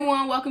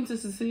everyone. Welcome to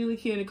Sincerely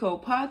Kid Nicole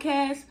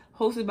podcast,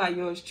 hosted by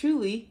yours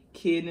truly,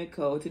 Kid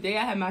Nicole. Today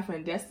I have my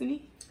friend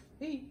Destiny.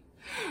 Hey.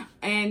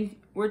 And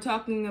we're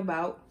talking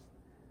about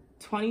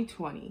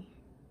 2020,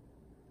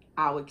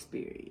 our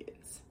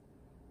experience.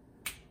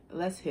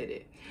 Let's hit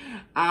it.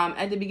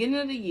 At the beginning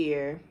of the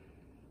year,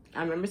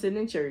 I remember sitting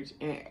in church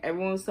and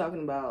everyone was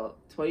talking about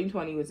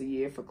 2020 was a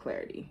year for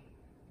clarity.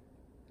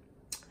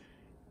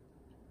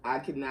 I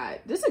could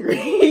not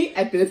disagree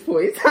at this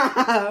point in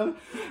time.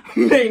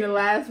 In the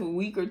last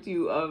week or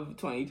two of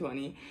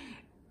 2020,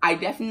 I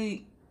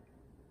definitely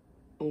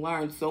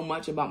learned so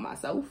much about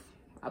myself,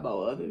 about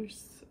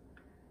others,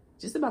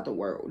 just about the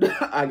world,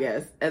 I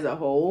guess, as a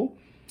whole.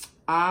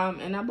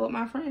 And I brought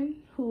my friend,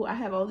 who I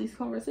have all these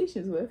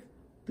conversations with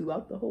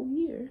throughout the whole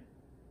year,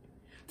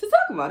 to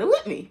talk about it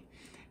with me.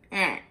 All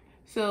right,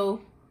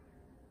 so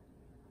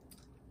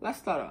let's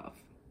start off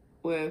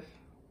with,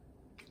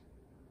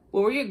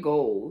 what were your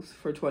goals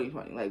for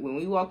 2020? Like, when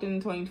we walked into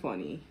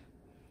 2020,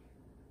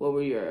 what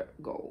were your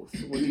goals?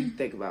 What did you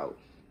think about?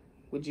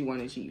 What you want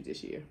to achieve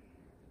this year?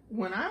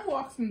 When I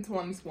walked into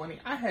 2020,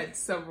 I had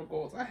several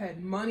goals. I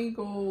had money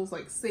goals,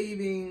 like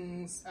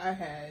savings. I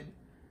had,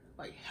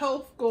 like,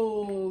 health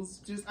goals.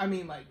 The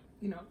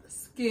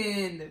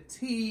skin, the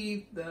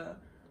teeth, the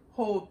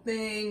whole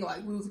thing.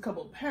 Like, lose a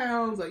couple of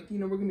pounds. Like,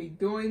 we're going to be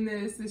doing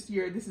this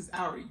year. This is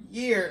our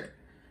year.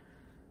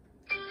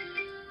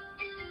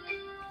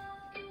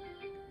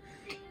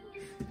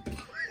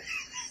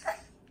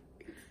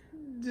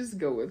 Just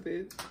go with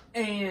it.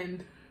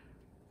 And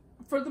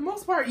for the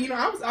most part,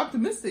 I was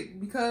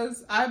optimistic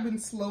because I've been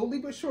slowly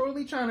but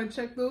surely trying to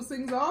check those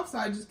things off. So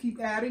I just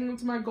keep adding them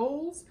to my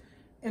goals.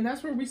 And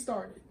that's where we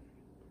started.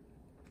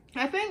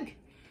 I think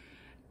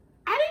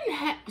I didn't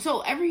have... So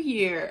every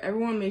year,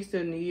 everyone makes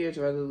their New Year's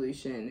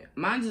resolution.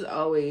 Mine is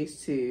always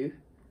to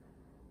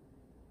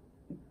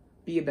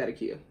be a better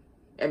kid.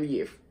 Every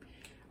year.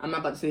 I'm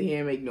not about to sit here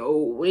and make no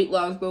weight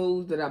loss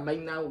goals that I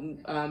might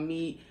not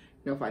meet.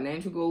 No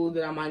financial goals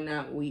that I might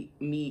not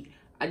meet.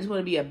 I just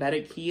want to be a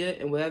better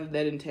kid, and whatever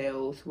that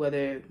entails,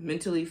 whether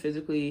mentally,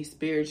 physically,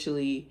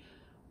 spiritually,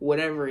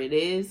 whatever it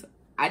is,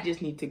 I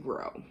just need to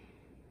grow.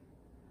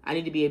 I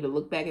need to be able to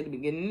look back at the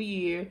beginning of the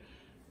year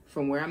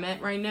from where I'm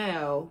at right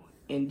now,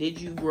 and did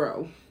you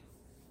grow?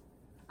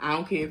 I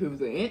don't care if it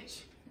was an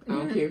inch. I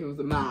don't care if it was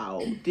a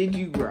mile. Did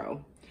you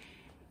grow?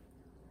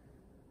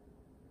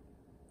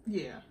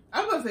 Yeah.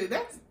 I was going to say,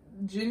 that's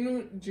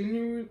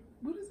genuine.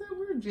 What is that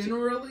word?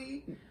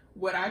 Generally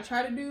what I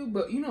try to do,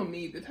 but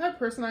me, the type of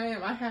person I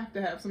am, I have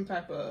to have some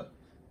type of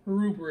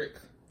rubric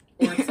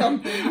or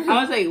something. I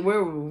would say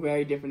we're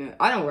very different.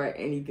 I don't write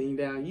anything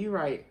down. You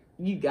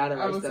gotta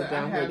write stuff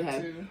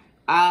down.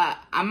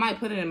 I might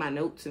put it in my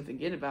notes and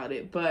forget about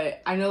it,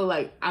 but I know,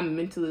 like, I'm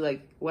mentally,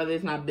 like, whether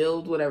it's my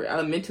bills, whatever,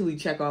 I mentally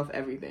check off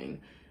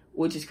everything,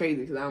 which is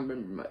crazy because I don't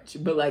remember much,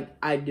 but, like,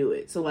 I do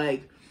it. So,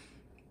 like,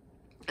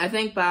 I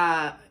think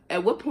at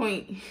what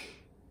point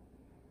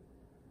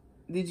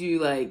did you,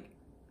 like,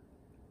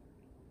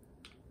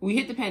 we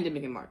hit the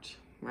pandemic in March,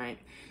 right?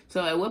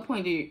 So at what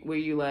point were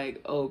you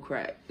like, oh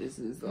crap, this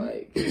is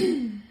like,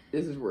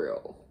 this is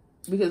real?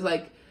 Because,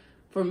 like,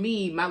 for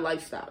me, my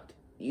life stopped.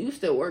 You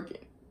still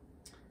working.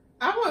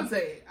 I would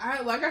say,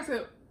 not like I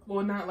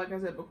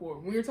said before.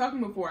 When we were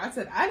talking before, I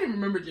said I didn't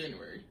remember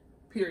January,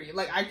 period.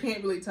 Like, I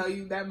can't really tell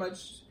you that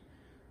much,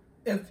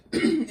 if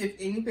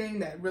anything,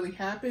 that really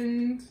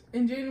happened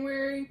in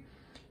January.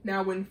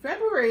 Now, when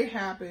February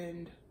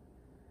happened,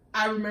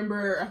 I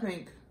remember, I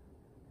think,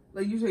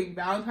 like, usually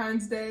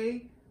Valentine's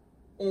Day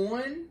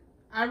on,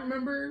 I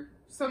remember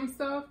some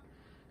stuff.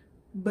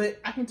 But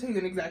I can tell you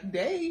an exact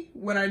day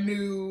when I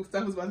knew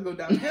stuff was about to go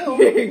downhill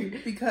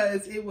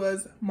because it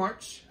was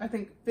March, I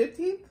think,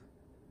 15th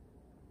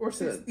or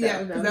 16th.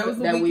 Yeah, because that was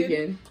the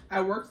weekend.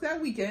 I worked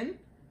that weekend,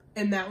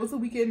 and that was the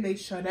weekend they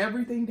shut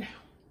everything down.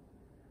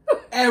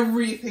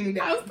 Everything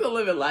down. I was still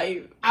living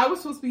life. I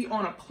was supposed to be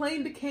on a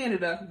plane to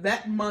Canada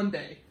that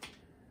Monday,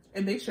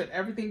 and they shut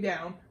everything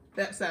down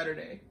that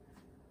Saturday.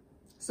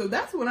 So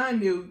that's when I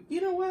knew, you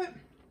know what?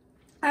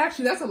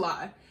 Actually, that's a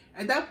lie.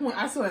 At that point,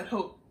 I still had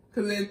hope.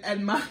 Because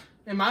in my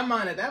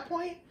mind at that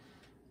point,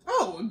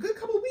 a good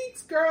couple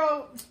weeks,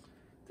 girl, this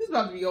is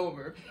about to be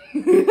over.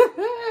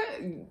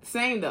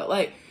 Same though.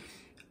 Like,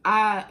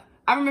 I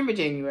remember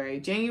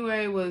January.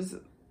 January was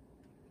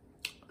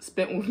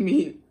spent with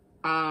me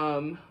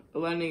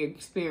learning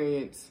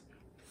experience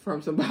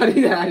from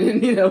somebody that I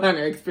didn't need to learn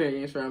an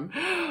experience from.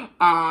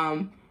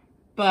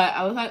 But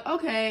I was like,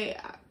 okay,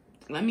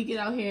 let me get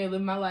out here and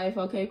live my life.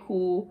 Okay,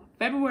 cool.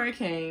 February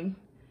came.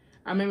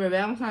 I remember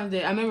Valentine's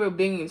Day. I remember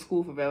being in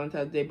school for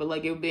Valentine's Day, but,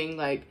 like, it being,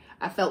 like,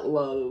 I felt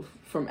love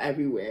from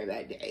everywhere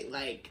that day.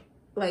 Like,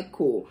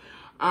 cool.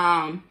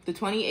 The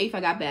 28th,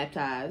 I got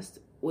baptized,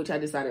 which I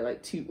decided,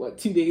 like, 2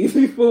 days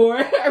before.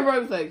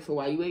 Everyone was like, so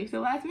why you waiting till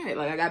the last minute?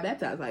 Like, I got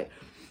baptized. Like,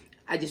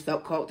 I just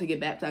felt called to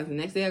get baptized. The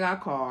next day, I got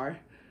a car.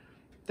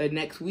 The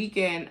next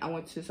weekend, I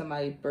went to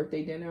somebody's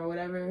birthday dinner or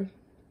whatever.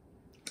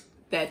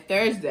 That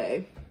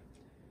Thursday,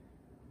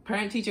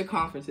 parent-teacher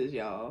conferences,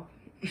 y'all.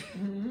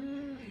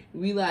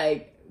 We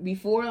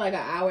before like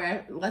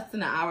less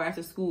than an hour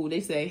after school,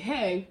 they say,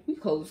 hey, we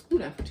close school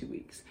down for 2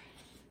 weeks.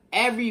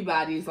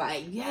 Everybody's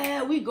like,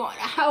 yeah, we going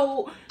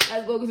out.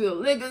 Let's go to the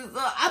liquor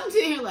store. I'm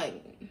sitting here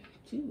like,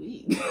 2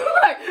 weeks.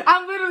 Like,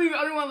 I'm literally the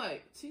only one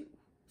like, two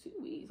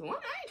weeks. One, I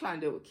ain't trying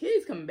to deal with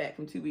kids coming back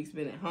from 2 weeks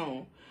being at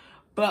home.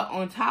 But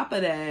on top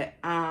of that,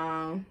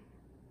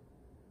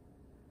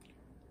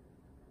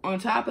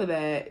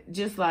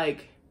 just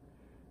like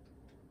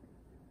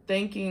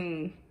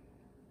thinking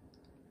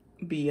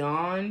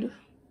beyond,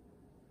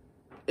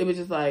 it was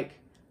just like,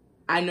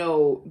 I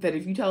know that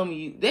if you tell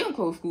me they don't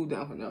close school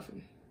down for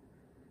nothing.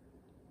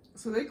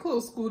 So they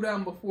closed school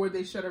down before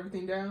they shut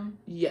everything down?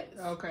 Yes.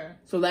 Okay.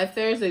 So that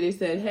Thursday they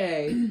said,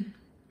 hey,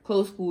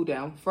 close school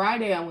down.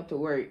 Friday I went to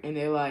work and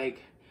they're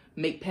like,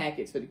 make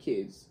packets for the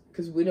kids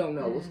because we don't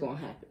know what's going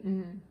to happen.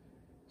 Mm-hmm.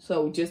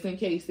 So just in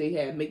case they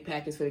had make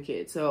packets for the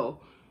kids.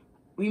 So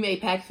we made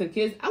packets for the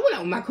kids. I went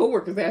out with my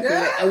coworkers after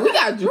that and we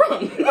got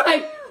drunk.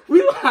 Like,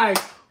 we like,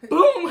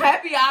 boom,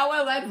 happy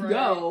hour, let's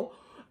go.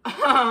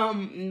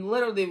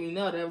 Little did we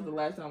know that was the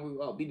last time we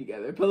would all be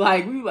together. But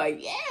like, we were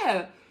like,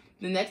 yeah.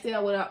 The next day I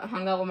went out,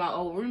 hung out with my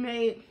old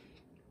roommate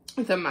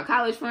and some of my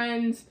college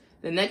friends.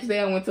 The next day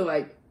I went to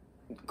like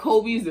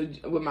Kobe's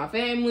with my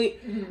family.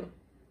 Mm-hmm.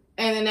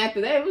 And then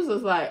after that, it was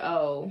just like,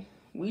 oh,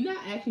 we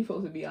not actually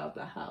supposed to be out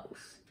the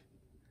house.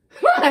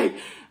 Like,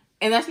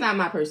 and that's not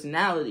my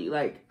personality.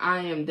 Like,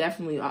 I am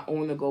definitely an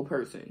on-the-go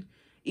person.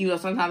 Even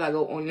though sometimes I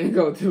go on the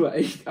go to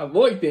like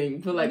avoid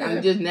things. But like,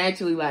 I'm just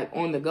naturally like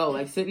on the go.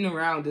 Like, sitting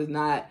around does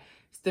not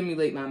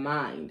stimulate my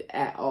mind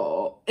at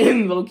all.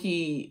 And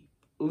low-key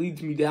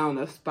leads me down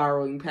a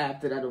spiraling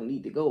path that I don't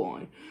need to go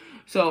on.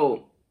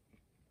 So,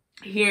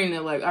 hearing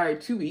that, like, all right,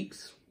 2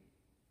 weeks,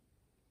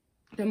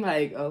 I'm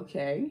like,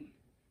 okay.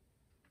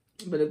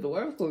 But if the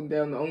world's closing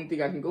down, the only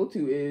thing I can go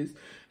to is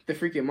the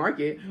freaking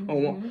market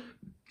or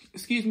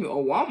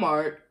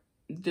Walmart,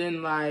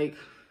 then, like,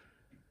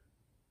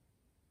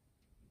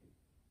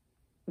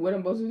 what I'm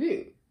supposed to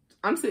do?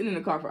 I'm sitting in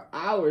the car for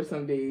hours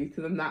some days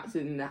because I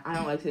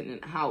don't like sitting in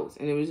the house.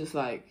 And it was just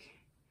like,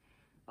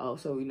 oh,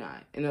 so we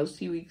not. And those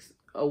 2 weeks,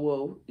 oh,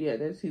 well, yeah,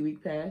 that 2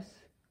 week pass,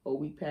 a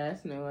week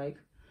passed, and they're like,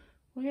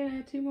 well, yeah, I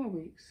had 2 more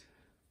weeks.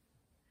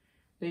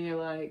 Then you're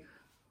like,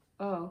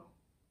 oh.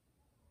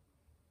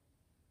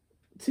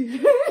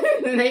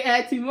 Then they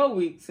add 2 more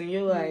weeks, and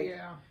you're like,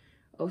 yeah.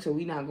 Oh, so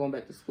we not going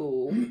back to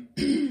school.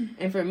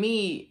 And for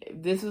me,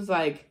 this was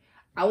like,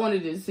 I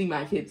wanted to see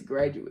my kids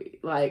graduate.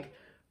 Like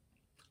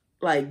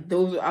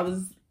those, I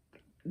was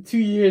 2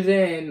 years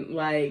in,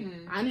 like,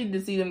 I needed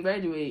to see them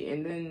graduate,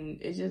 and then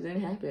it just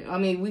didn't happen. I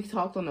mean, we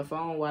talked on the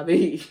phone while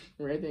they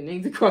read their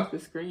names across the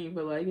screen,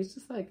 but, like, it's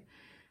just, like,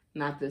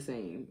 not the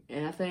same.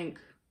 And I think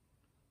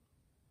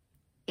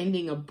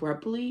ending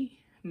abruptly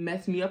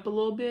messed me up a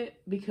little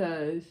bit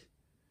because,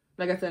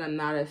 like I said, I'm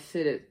not a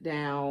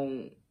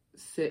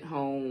sit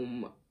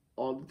home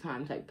all the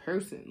time type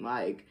person.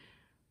 Like,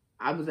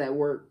 I was at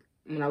work.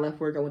 When I left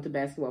work, I went to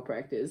basketball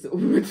practice.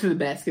 We went to the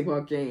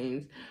basketball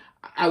games.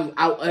 I was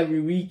out every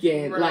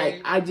weekend. Right.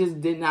 Like, I just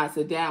did not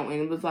sit down.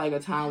 And it was like a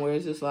time where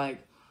it's just like,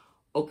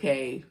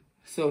 okay,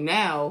 so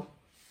now,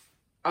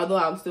 although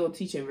I'm still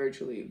teaching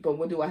virtually, but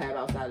what do I have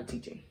outside of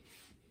teaching?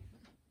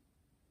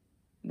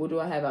 What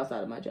do I have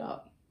outside of my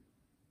job?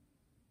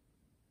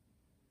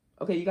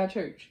 Okay, you got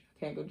church.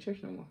 Can't go to church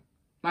no more.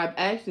 My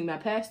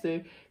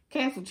pastor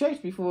canceled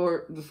church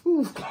before the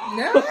school's closed.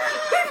 No.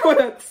 Before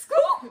the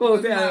school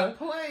closed down. Not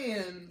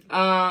playing.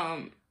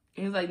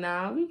 He was like,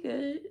 nah, we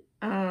good.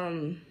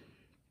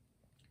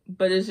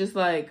 But it's just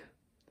like,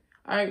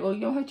 all right, well, you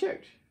don't have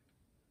church.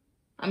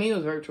 I mean, it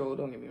was virtual,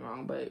 don't get me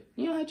wrong, but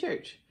you don't have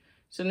church.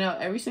 So now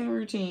every single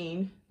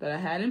routine that I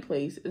had in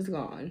place is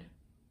gone.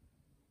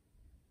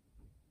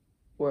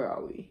 Where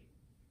are we?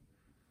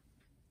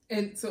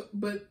 And so,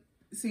 but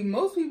see,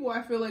 most people,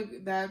 I feel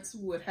like that's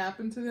what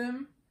happened to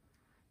them.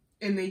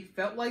 And they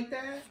felt like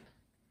that.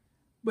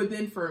 But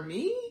then for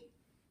me,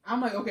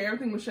 I'm like, okay,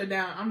 everything was shut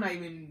down. I'm not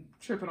even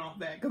tripping off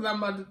that. Because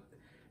I'm about to,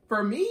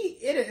 for me,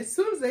 as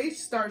soon as they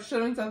start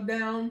shutting stuff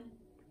down,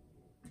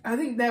 I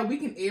think that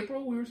week in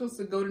April, we were supposed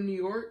to go to New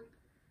York.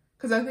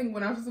 Because I think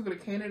when I was supposed to go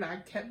to Canada, I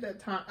kept that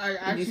time. I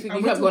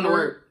kept going to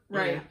work.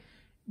 Right. Yeah.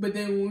 But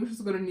then when we were supposed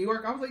to go to New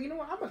York, I was like, you know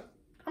what,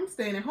 I'm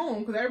staying at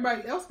home. Because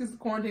everybody else gets to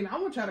quarantine. I'm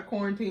going to try to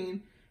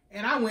quarantine.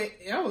 And I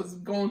was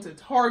going to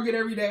Target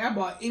every day. I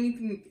bought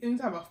any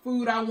type of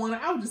food I wanted.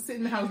 I was just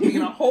sitting in the house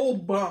being a whole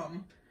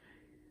bum.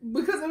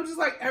 Because it was just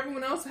like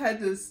everyone else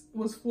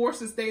was forced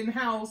to stay in the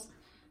house.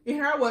 And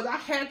here I was. I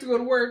had to go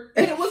to work.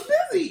 And it was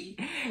busy.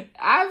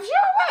 I'm sure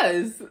it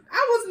was.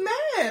 I was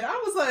mad. I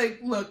was like,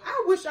 look,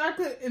 I wish I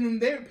could.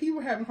 And people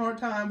were having a hard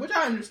time, which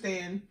I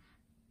understand.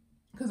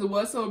 Because it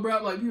was so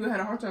abrupt. Like, people had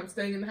a hard time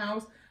staying in the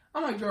house.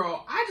 I'm like,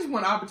 girl, I just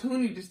want an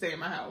opportunity to stay in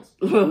my house.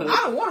 I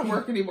don't want to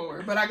work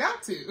anymore, but I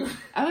got to.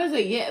 I was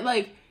like, yeah,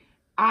 like,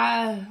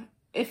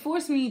 it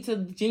forced me to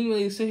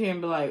genuinely sit here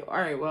and be like, all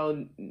right,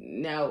 well,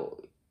 now,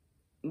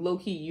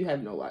 low-key, you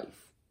have no life.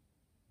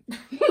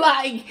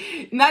 Like,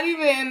 not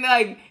even,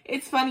 like,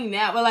 it's funny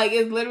now, but, like,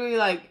 it's literally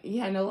like,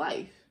 you had no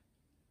life.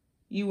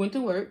 You went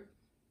to work.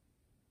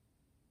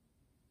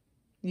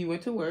 You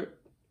went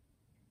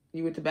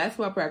to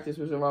basketball practice,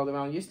 which revolved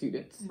around your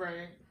students.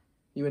 Right.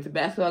 You went to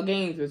basketball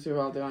games, which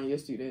revolved around your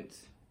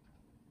students.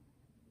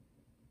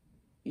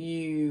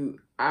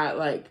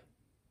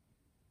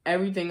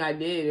 Everything I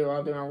did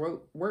revolved around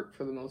work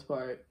for the most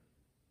part.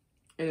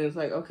 And it's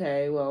like,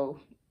 okay, well,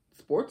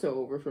 sports are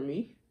over for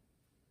me.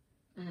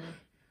 Mm-hmm.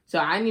 So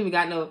I didn't even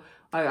got no,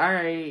 all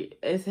right,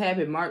 it's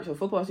happened March, so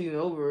football season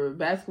over.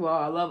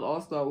 Basketball, I love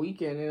All-Star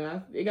Weekend,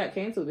 and it got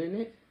canceled,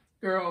 didn't it?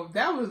 Girl,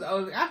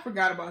 I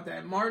forgot about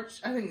that. March,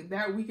 I think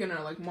that weekend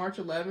or March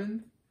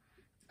 11th,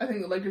 I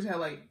think the Lakers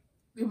had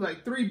it was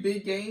 3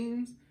 big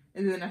games,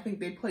 and then I think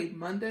they played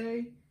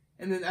Monday,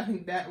 and then I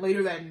think that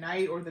later that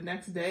night or the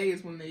next day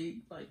is when they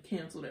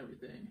canceled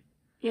everything.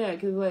 Yeah,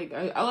 because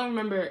I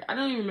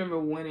don't even remember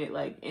when it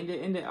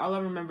ended. All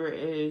I remember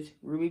is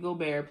Rudy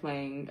Gobert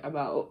playing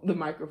about the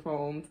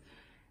microphones,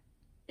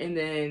 and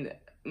then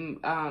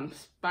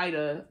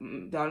Spider,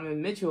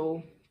 Donovan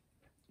Mitchell,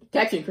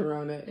 catching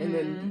Corona, and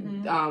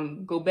then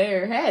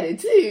Gobert had it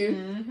too,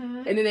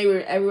 and then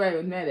everybody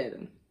was mad at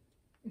him,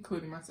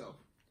 including myself.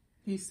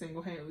 He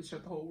single-handedly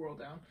shut the whole world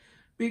down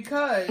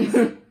because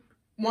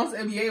once the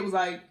NBA was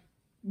like,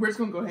 "We're just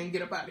gonna go ahead and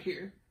get up out of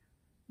here,"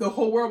 the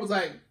whole world was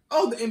like,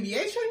 "Oh, the NBA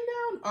shutting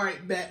down? All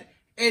right, bet."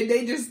 And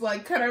they just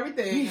cut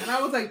everything, and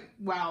I was like,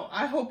 "Wow,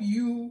 I hope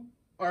you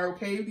are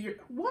okay with your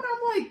what?"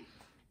 I'm like,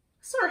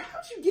 "Sir,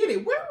 how'd you get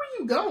it? Where were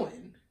you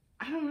going?"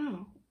 I don't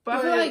know. But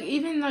I feel like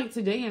even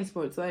today in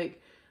sports,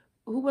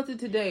 who was it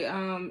today?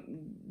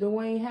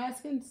 Dwayne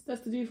Haskins,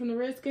 that's the dude from the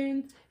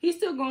Redskins. He's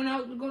still going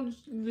to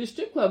the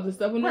strip clubs and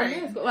stuff with no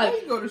mask. How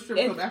you go to strip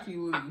club after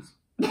you lose?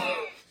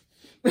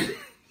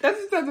 That's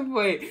just the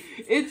point.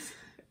 It's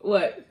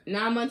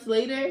 9 months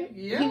later,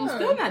 he was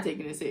still not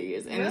taking it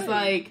serious, and it's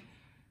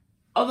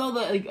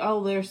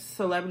although they're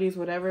celebrities,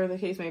 whatever the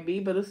case may be,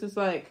 but it's just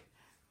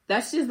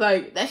that's just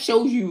that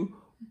shows you.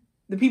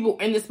 The people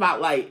in the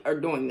spotlight are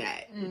doing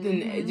that.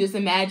 Then just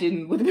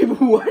imagine what the people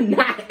who are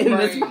not in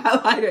the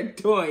spotlight are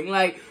doing.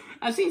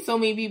 I've seen so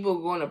many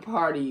people going to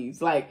parties,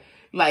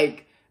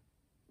 parties,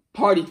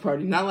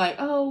 not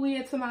oh, we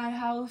at somebody's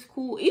house,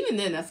 cool. Even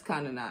then, that's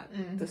kind of not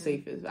the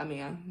safest. I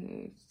mean, I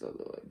still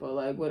do it,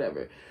 but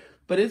whatever.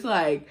 But it's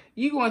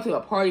you going to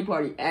a party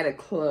at a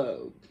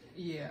club.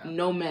 Yeah.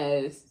 No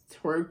mask,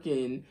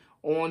 twerking,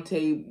 on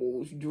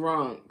tables,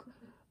 drunk,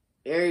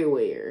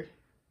 everywhere.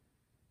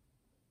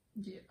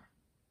 Yeah.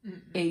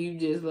 And you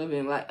just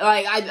living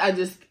I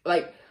just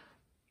I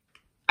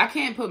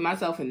can't put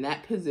myself in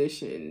that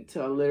position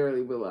to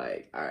literally be all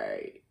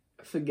right,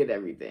 forget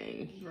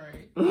everything.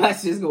 Right.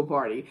 Let's just go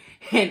party.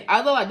 And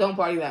although I don't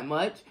party that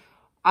much,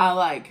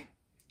 I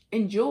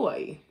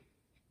enjoy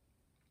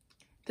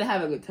to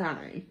have a good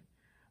time.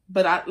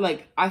 But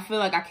I feel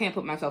like I can't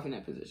put myself in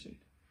that position.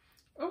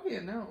 Oh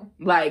yeah, no.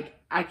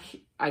 I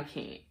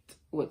can't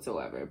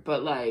whatsoever.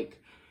 But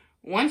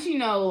once you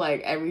know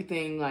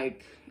everything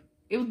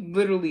it was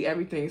literally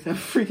everything except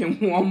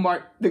freaking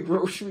Walmart, the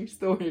grocery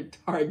store, and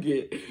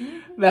Target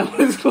that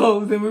was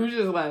closed. And we were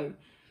just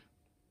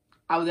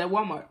I was at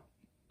Walmart.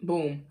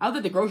 Boom. I was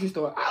at the grocery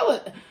store.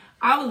 I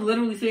was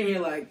literally sitting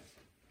here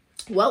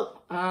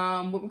well,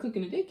 what we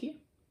cooking today, kid?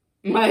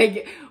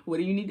 What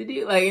do you need to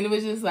do? And it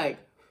was just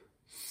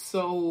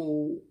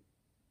so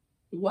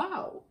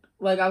wow.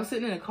 I was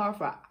sitting in a car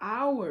for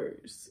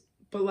hours.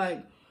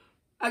 But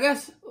I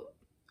guess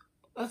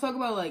let's talk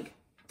about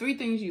 3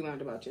 things you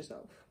learned about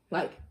yourself.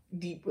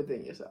 Deep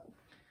within yourself.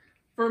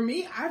 For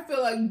me, I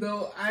feel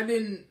though I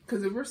didn't,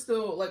 because if we're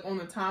still on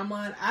the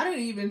timeline, I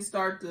didn't even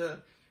start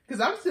to, because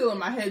I'm still in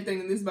my head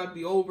thinking this is about to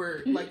be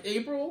over,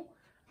 April.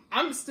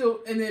 I'm still,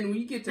 and then when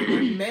you get to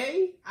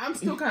May, I'm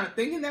still kind of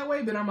thinking that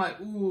way, but I'm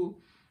ooh,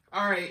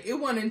 all right, it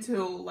wasn't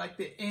until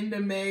the end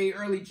of May,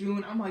 early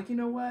June, I'm you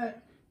know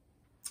what?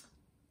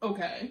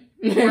 Okay,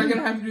 we're going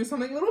to have to do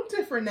something a little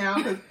different now,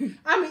 because,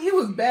 it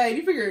was bad.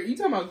 You figure, you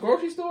talking about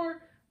grocery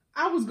store?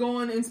 I was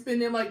going and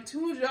spending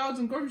 $200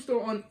 in grocery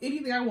store on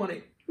anything I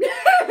wanted.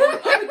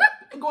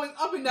 going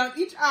up and down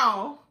each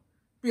aisle,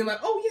 being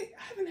oh yeah,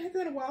 I haven't had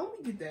that in a while.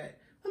 Let me get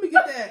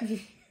that.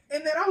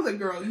 And then I was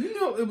girl,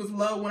 it was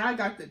low when I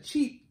got the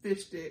cheap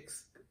fish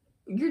sticks.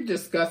 You're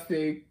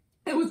disgusting.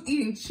 I was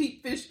eating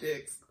cheap fish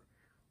sticks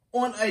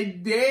on a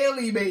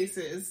daily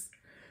basis.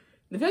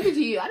 The fact that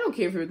I don't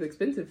care if it was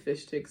expensive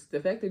fish sticks.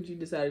 The fact that you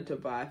decided to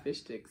buy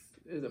fish sticks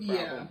is a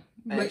problem.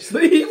 Yeah,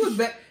 actually, it was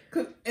bad.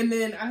 And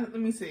then let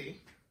me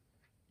see.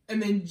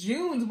 And then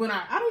June's when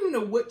I don't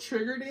even know what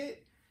triggered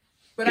it,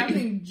 but I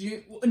think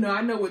June. No,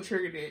 I know what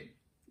triggered it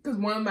because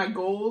one of my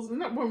goals,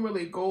 not one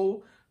really a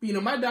goal,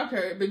 but my doctor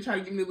had been trying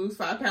to get me to lose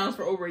 5 pounds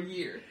for over a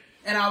year,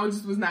 and I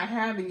was not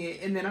having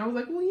it. And then I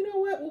was well, you know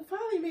what? Well,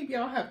 finally, maybe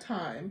I'll have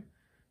time.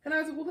 And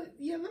I was well,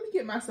 yeah, let me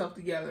get myself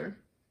together.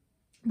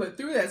 But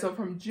through that, so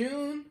from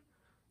June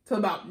to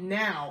about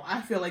now,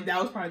 I feel that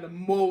was probably the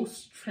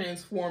most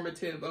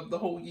transformative of the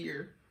whole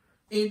year.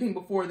 Anything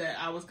before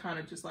that, I was kind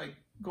of just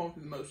going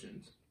through the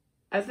motions.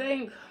 I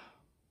think,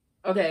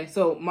 okay,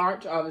 so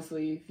March,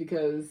 obviously,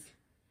 because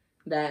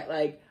that,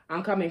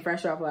 I'm coming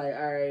fresh off like,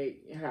 all right,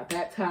 I got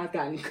baptized,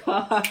 got in the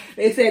car.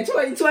 They said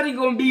 2020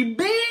 gonna be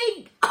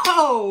big.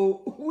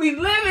 Oh, we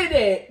living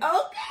it,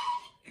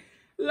 okay?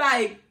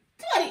 Like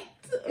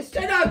 20,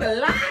 straight out the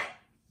lot,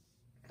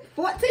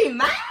 14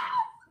 miles.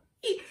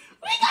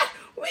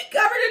 We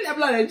covered in the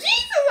blood of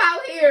Jesus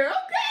out here,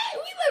 okay?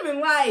 We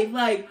living life.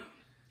 Like,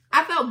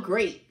 I felt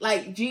great,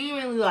 like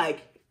genuinely,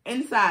 like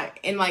inside,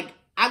 and like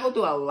I go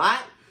through a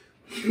lot.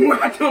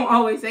 I don't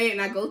always say it,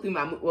 and I go through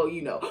my, well,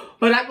 you know,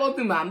 but I go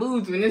through my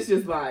moods when it's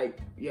just like,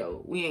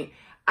 yo,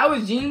 I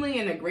was genuinely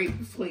in a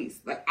great place.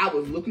 Like, I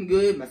was looking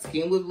good, my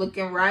skin was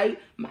looking right,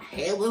 my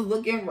hair was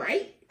looking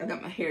right. I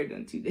got my hair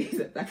done 2 days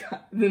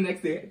after the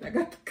next day I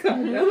got the cut. I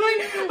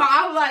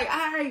was like,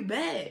 all right,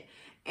 bad.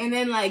 And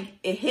then, like,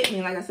 it hit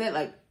me, like I said,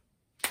 like,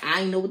 I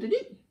didn't know what to do.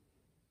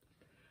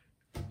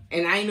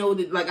 And I didn't know what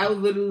to, like, I was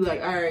literally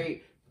like, all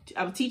right,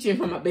 I was teaching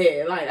from my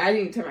bed. Like, I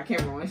didn't turn my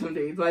camera on some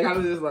days. Like, I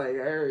was just like,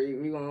 all right,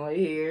 we gonna lay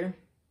here.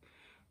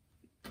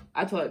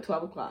 I taught at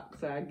 12 o'clock,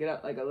 so I get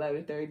up like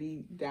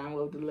 11:30,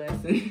 download the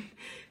lesson.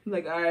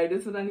 Like, all right,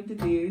 this is what I need to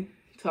do.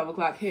 12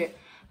 o'clock hit.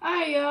 All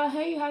right, y'all,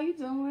 hey, how you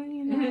doing?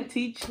 You know,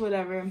 teach,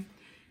 whatever.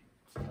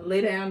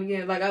 Lay down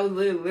again. Like, I was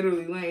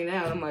literally laying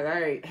down. I'm like, all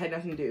right, had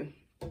nothing to do.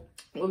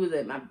 What was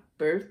it? My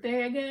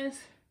birthday, I guess,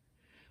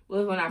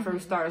 was when I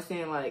first started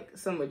seeing, like,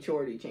 some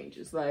maturity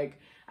changes. Like,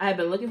 I had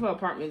been looking for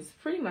apartments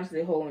pretty much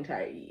the whole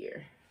entire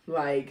year.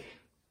 Like,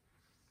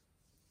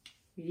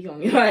 you know,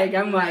 like,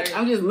 I'm like,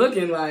 I'm just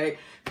looking like,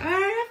 all right,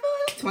 I feel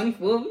like it's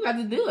 24. We got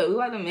to do it. We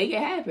got to make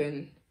it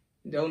happen.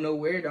 Don't know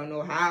where, don't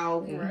know how.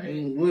 Right.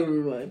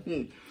 Literally,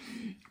 like,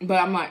 But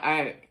I'm like, all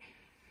right.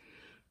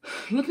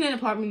 Looking at an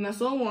apartment, and I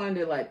saw one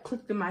that, like,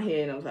 clicked in my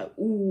head, and I was like,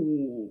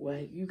 ooh,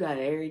 like, you got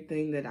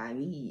everything that I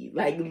need.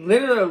 Like,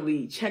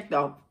 literally checked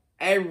off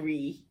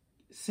every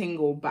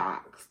single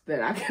box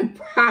that I could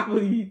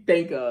probably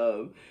think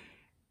of,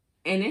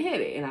 and it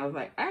hit it. And I was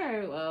like, all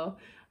right, well,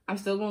 I'm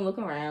still gonna look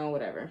around,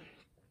 whatever.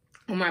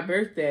 On my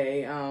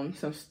birthday,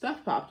 some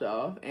stuff popped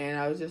off, and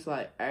I was just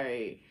like, all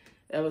right.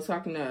 I was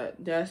talking to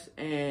Jess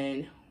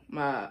and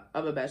my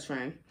other best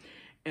friend,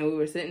 and we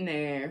were sitting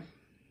there,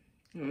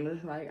 and I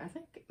was like, I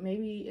think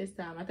maybe it's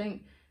time. I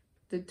think,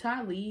 did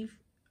Ty leave?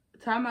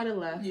 Ty might have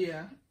left.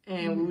 Yeah.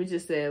 And we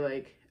just said,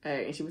 like, all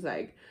right, and she was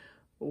like,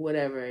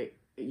 whatever,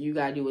 you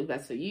gotta do what's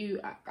best for you.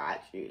 I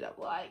got you.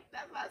 I'm like,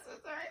 that's my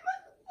sister.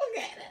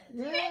 Look at it.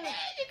 You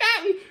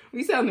got me.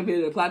 We sat on the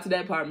bed, applied to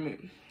that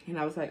apartment. And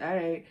I was like, all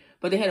right.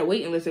 But they had a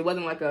waiting list. It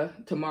wasn't like a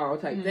tomorrow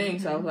type thing.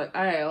 So I was like,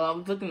 all right, well, I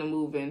was looking to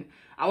move in.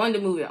 I wanted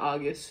to move in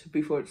August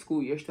before the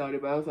school year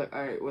started. But I was like,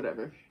 all right,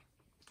 whatever.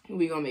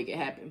 We gonna make it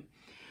happen.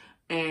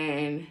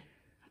 And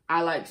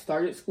I, like,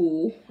 started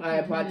school. I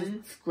applied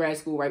to grad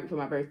school right before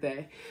my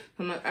birthday.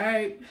 So I'm like, all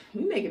right,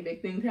 we making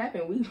big things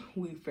happen.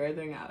 We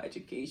furthering our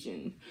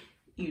education.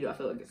 You know, I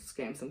feel like it's a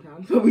scam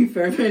sometimes, but we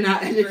furthering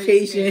our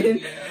education.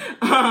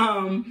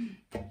 Scam,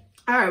 yeah.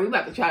 All right, we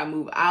about to try to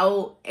move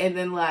out, and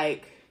then,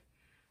 like,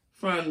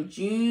 from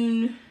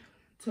June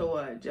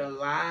to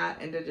July,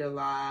 end of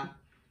July,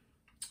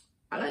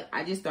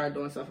 I just started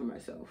doing stuff for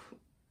myself.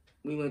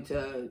 We went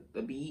to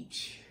the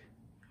beach.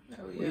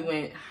 Oh, yeah. We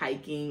went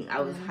hiking.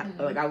 I was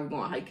I was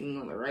going hiking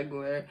on the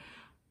regular.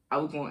 I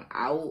was going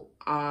out.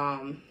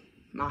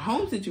 My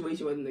home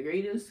situation wasn't the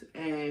greatest,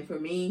 and for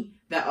me,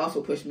 that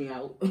also pushed me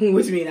out,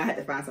 which means I had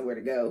to find somewhere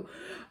to go.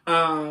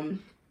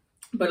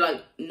 But,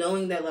 like,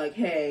 knowing that, like,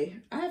 hey,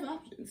 I have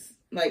options.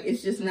 Like,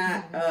 it's just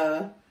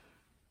not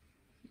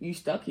you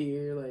stuck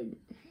here. Like,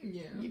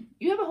 yeah,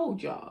 you have a whole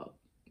job.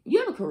 You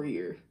have a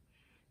career.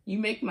 You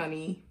make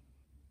money.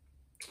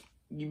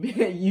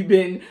 You've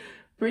been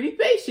pretty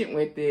patient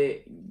with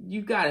it.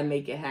 You gotta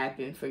make it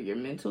happen for your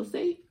mental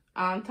state,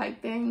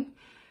 type thing.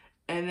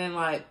 And then,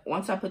 like,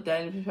 once I put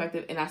that in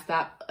perspective, and I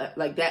stopped,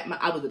 like, that,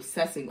 I was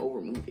obsessing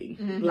over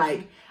moving.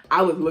 Like,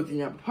 I was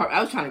looking up apartments.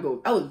 I was trying to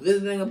go, I was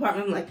visiting an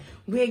apartment. I'm like,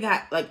 we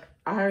got, like,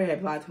 I already had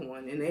applied to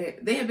one, and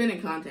they had been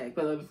in contact,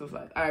 but I was just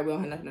like, all right, we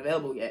don't have nothing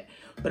available yet.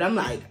 But I'm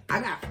like, I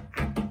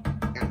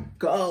gotta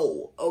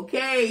go,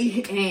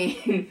 okay?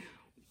 And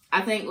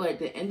I think, like,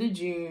 the end of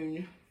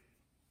June,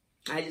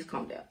 I just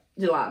calmed down.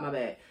 July, my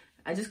bad.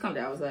 I just calmed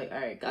down. I was like, all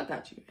right, God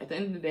got you. At the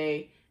end of the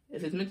day,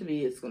 if it's meant to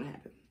be, it's gonna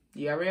happen.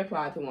 You already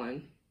applied to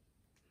one.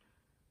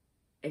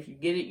 If you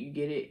get it, you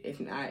get it. If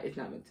not, it's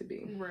not meant to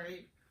be.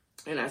 Right.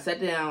 And I sat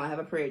down. I have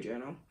a prayer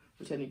journal,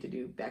 which I need to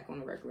do back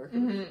on the regular.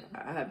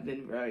 I have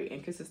been very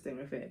inconsistent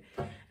with it.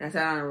 And I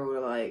sat down and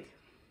wrote, like,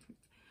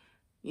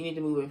 you need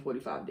to move in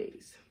 45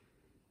 days.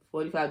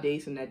 45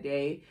 days from that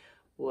day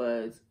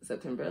was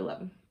September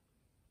 11th.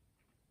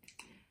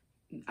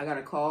 I got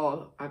a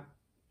call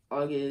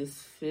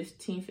August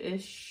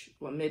 15th-ish,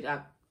 or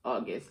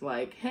mid-August,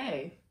 like,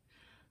 hey,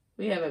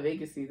 we have a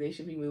vacancy. They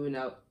should be moving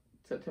out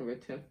September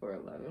 10th or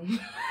 11th.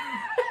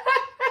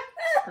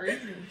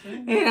 Crazy.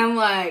 And I'm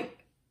like,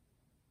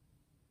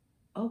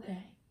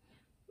 okay.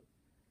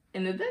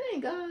 And if that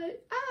ain't God,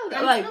 I don't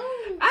know. Like,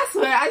 I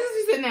swear, I just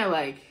be sitting there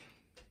like,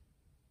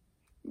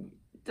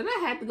 did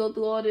I have to go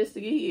through all this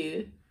to get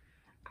here?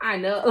 I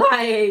know,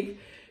 like,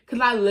 because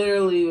I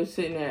literally was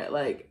sitting there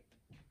like,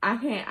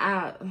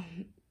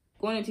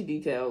 going into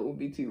detail would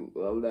be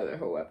another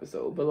whole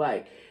episode. But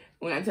like,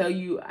 when I tell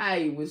you,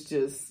 I was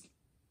just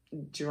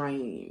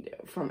drained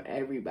from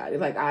everybody.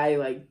 Like, I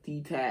like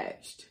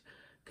detached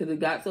because it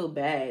got so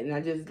bad, and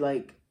I just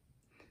like,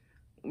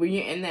 when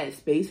you're in that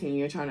space and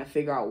you're trying to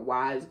figure out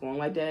why it's going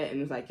like that,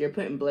 and it's like you're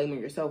putting blame on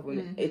yourself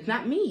when it's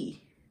not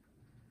me.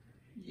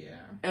 Yeah.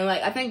 And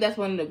like, I think that's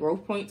one of the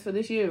growth points for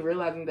this year,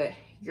 realizing that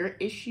your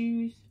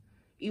issues,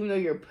 even though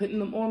you're putting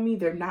them on me,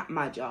 they're not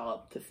my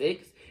job to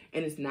fix,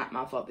 and it's not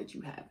my fault that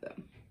you have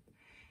them.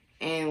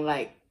 And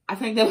like, I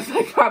think that was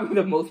like probably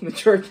the most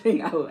mature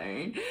thing I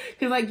learned,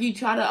 because like, you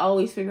try to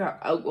always figure out,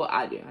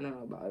 I do, I don't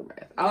know about the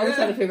rest. I always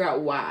try to figure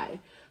out why.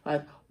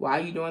 Like, why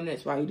are you doing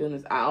this? Why are you doing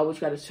this? I always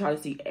try to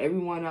see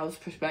everyone else's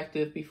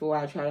perspective before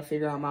I try to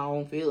figure out my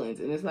own feelings.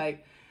 And it's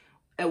like,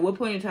 at what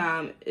point in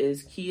time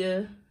is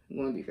Kia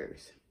going to be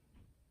first?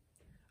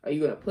 Are you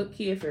going to put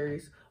Kia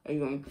first? Are you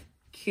going to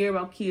care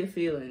about Kia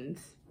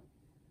feelings?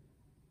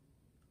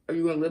 Are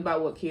you going to live by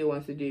what Kia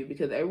wants to do?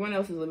 Because everyone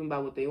else is living by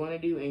what they want to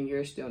do, and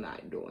you're still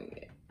not doing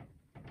it.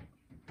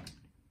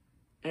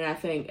 And I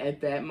think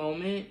at that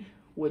moment,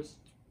 which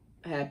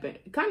happened,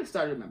 it kind of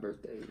started my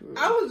birthday. Really.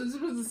 I was just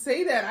supposed to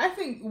say that. I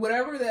think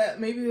whatever that,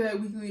 maybe that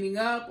week leading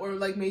up, or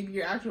like maybe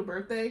your actual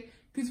birthday,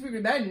 because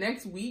figure that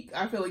next week,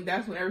 I feel like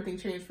that's when everything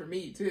changed for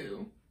me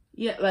too.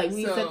 Yeah, like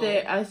we sat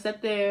there. I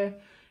sat there,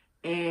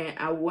 and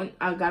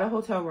I got a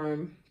hotel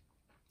room.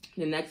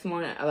 The next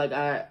morning,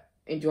 I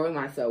enjoyed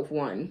myself.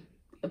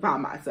 By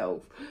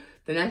myself.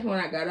 The next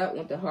morning, I got up,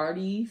 went to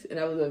Hardee's, and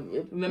I was a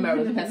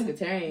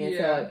pescatarian. Yeah.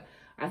 So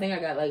I think I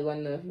got like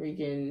one of the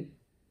freaking,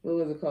 what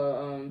was it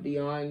called?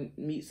 Beyond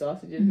Meat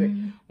sausages.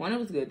 Mm-hmm. But one, it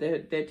was good.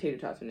 Their tater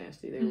tots were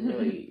nasty. They were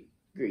really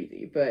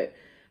greasy. But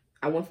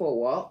I went for a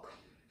walk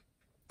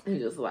and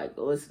just like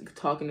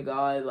talking to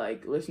God,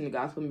 like listening to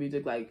gospel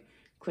music, like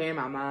clearing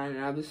my mind.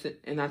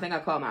 And I think I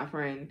called my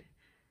friend.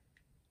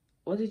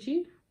 Was it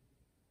you?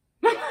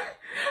 I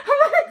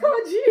might have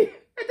called you.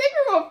 I think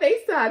we were on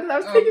FaceTime because I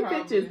was taking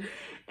pictures.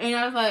 And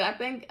I was like, I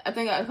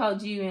think I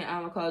called you, and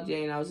I called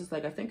Jay, and I was just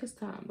like, I think it's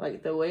time.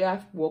 Like, the way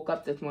I woke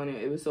up this morning,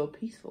 it was so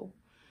peaceful.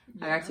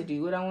 Yeah. I got to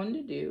do what I wanted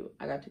to do.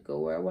 I got to go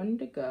where I wanted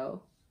to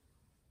go.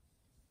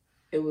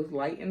 It was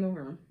light in the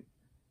room,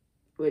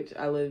 which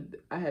I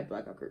had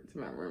blackout curtains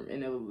in my room,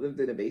 and it lived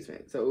in the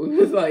basement. So it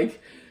was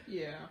like,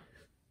 yeah,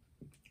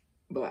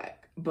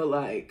 black. But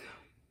like,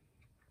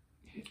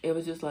 it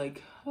was just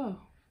like, oh.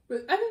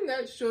 But I think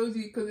that shows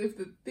you, because if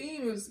the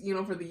theme is,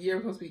 for the year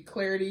supposed to be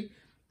clarity,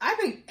 I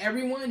think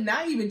everyone,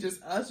 not even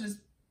just us, just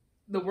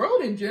the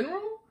world in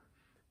general,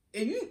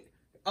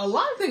 a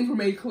lot of things were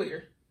made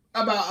clear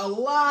about a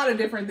lot of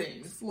different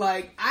things.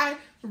 Like, I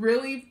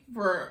really,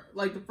 for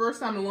like the first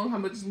time in a long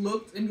time, I just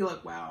looked and be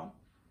like, wow,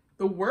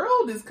 the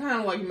world is kind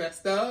of like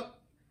messed up,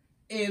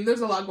 and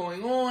there's a lot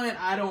going on.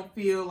 I don't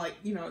feel like,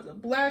 as a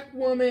black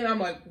woman, I'm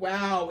like,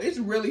 wow, it's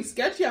really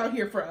sketchy out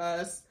here for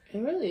us. It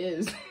really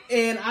is.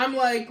 And I'm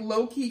like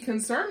low-key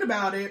concerned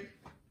about it.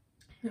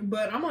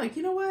 But I'm like,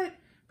 you know what?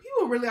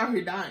 People are really out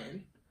here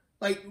dying.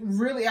 Like,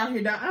 really out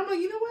here dying. I'm like,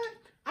 you know what?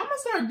 I'm going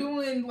to start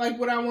doing, like,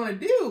 what I want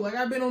to do. Like,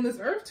 I've been on this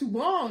earth too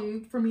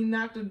long for me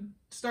not to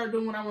start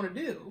doing what I want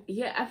to do.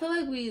 Yeah, I feel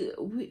like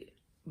we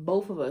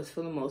both of us,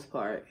 for the most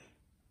part,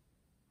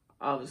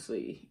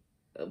 obviously,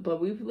 but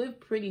we've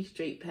lived pretty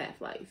straight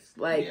path lives.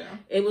 Like,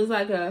 It was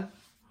like a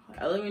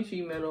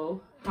elementary,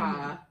 middle,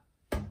 high,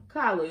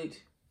 college.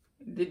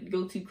 Didn't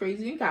go too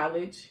crazy in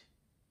college.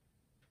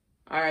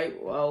 All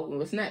right, well,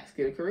 what's next?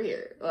 Get a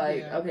career.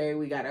 Like, okay,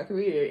 we got a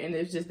career. And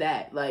it's just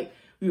that. Like,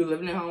 we were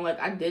living at home. Like,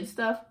 I did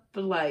stuff,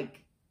 but, like,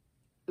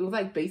 it was,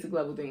 like, basic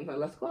level things. Like,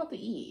 let's go out to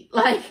eat.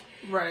 Like,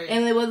 right.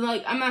 And it wasn't,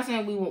 like, I'm not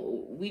saying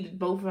we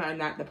both are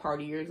not the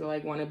partiers or,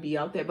 like, want to be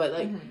out there. But,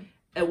 like,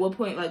 at what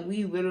point, like,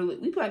 we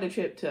planned a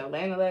trip to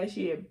Atlanta last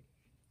year.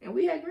 And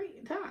we had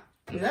great time.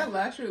 Was that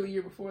last year or the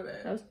year before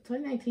that? That was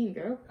 2019,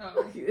 girl.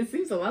 Oh. It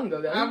seems so long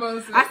ago, though.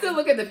 I still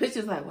look at the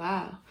pictures like,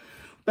 wow.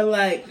 But,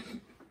 like,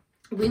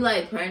 we,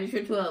 like, planned a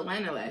trip to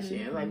Atlanta last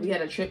year. Like, we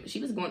had a trip. She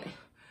was going to...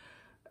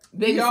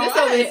 Baby sis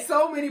over here.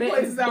 So many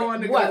places I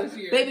wanted to go this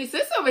year. Baby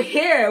sis over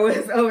here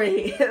was over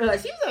here.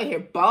 Like, she was over here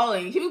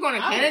balling. She was going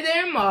to Canada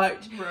in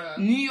March. Bruh.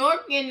 New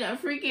York in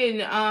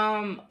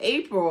freaking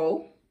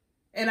April.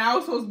 And I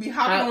was supposed to be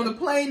hopping on the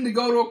plane to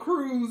go to a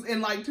cruise in,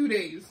 like, 2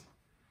 days.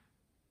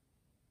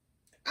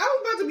 I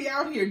was about to be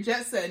out here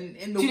jet setting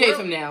in the 2 days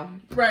from now.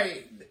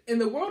 Right. And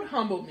the world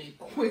humbled me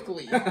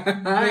quickly.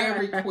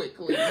 Very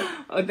quickly.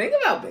 Oh, think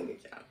about bank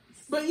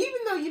accounts. But even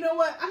though, you know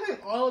what? I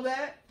think all of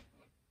that,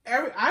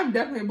 I'm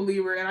definitely a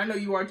believer, and I know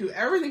you are too.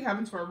 Everything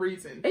happens for a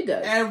reason. It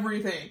does.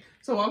 Everything.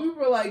 So while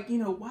people are like,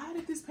 why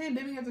did this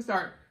pandemic have to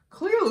start?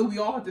 Clearly, we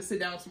all have to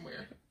sit down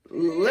somewhere.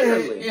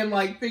 Literally. And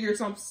like, figure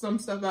some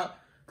stuff out.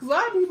 Because a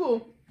lot of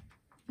people,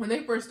 when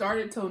they first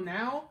started till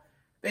now,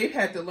 they've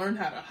had to learn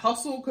how to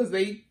hustle because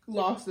they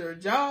lost their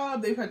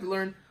job. They've had to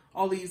learn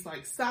all these,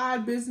 like,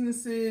 side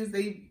businesses.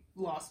 They've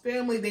lost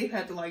family. They've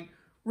had to, like,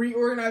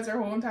 reorganize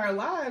their whole entire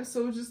lives.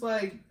 So it's just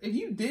like, if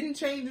you didn't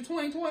change in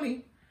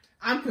 2020,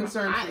 I'm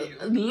concerned for you.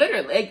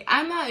 Literally. Like,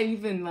 I'm not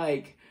even,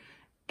 like,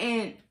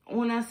 And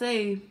when I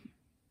say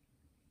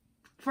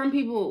from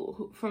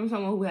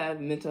someone who have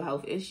mental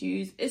health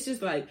issues, it's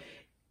just like,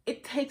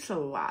 it takes a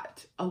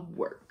lot of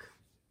work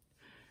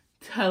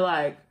to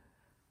like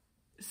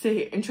sit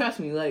here. And trust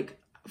me, like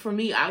for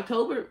me,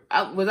 October,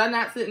 was I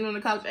not sitting on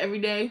the couch every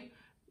day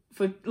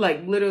for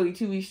like literally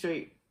 2 weeks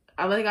straight?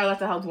 I left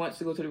the house once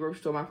to go to the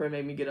grocery store. My friend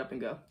made me get up and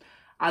go.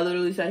 I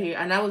literally sat here,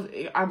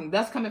 and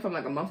that's coming from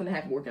like a month and a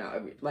half of working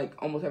out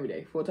almost every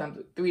day, 3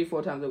 to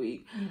 4 times a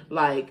week. Mm-hmm.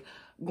 Like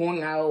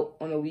going out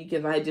on the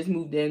weekends. I had just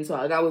moved in, so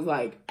I was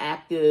like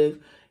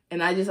active,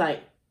 and I just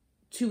like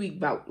 2 week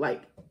bout.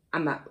 Like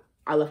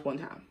I left one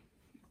time.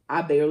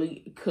 I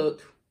barely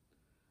cooked.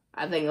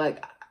 I think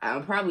like I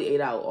probably ate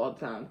out all the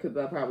time because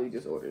I probably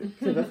just ordered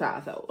because that's how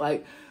I felt.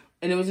 Like,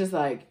 and it was just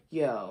like,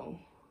 yo,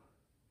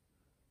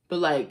 but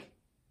like,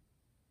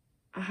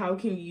 how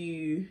can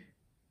you?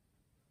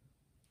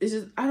 It's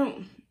just I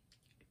don't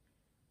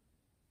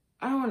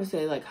want to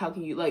say like how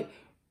can you like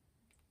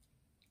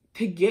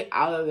to get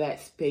out of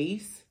that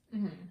space.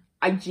 Mm-hmm.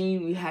 I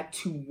genuinely had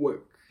to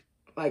work.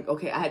 Like,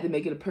 okay, I had to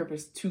make it a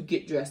purpose to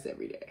get dressed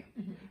every day.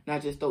 Mm-hmm.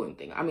 Not just throw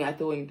anything. I mean, I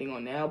throw anything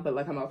on now, but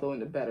like I'm not throwing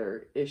the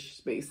better-ish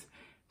space.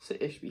 So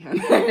ish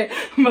behind that.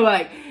 But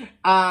like,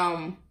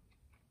 I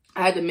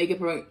had to make it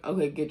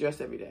okay, get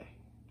dressed every day.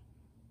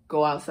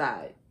 Go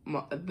outside.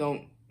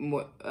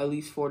 At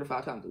least 4 to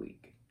 5 times a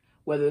week.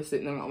 Whether it's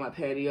sitting on my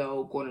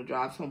patio, going to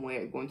drive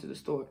somewhere, going to the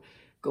store,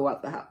 go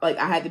out the house. Like,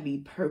 I had to be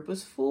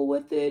purposeful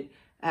with it.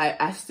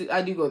 I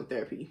do go to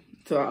therapy.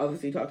 So I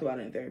obviously talked about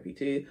it in therapy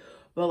too.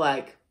 But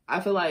like,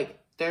 I feel like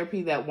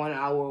therapy, that 1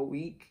 hour a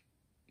week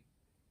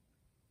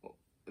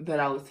that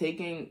I was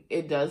taking,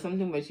 it does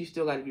something, but you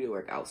still got to do the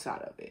work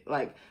outside of it.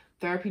 Like,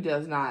 therapy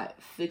does not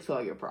fix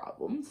all your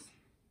problems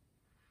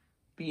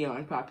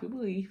beyond popular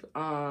belief.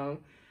 But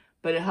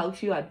it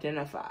helps you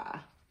identify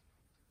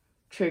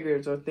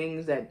triggers or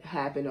things that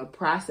happen or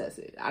process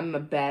it. I'm a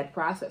bad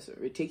processor.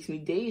 It takes me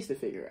days to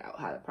figure out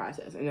how to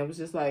process. And it was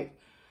just like,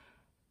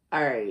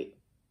 all right,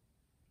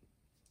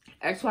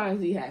 X, Y, and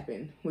Z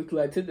happened, which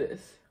led to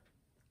this.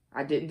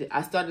 I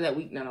started that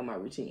week not on my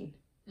routine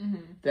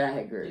that I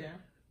had great. Yeah.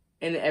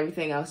 And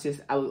everything else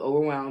I was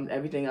overwhelmed.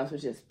 Everything else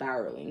was just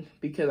spiraling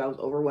because I was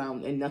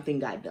overwhelmed and nothing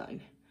got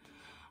done.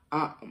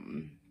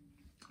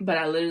 But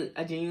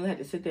I genuinely had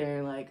to sit there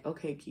and like,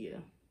 okay,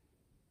 Kia,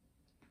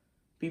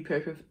 be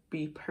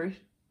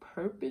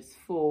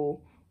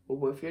purposeful with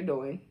what you're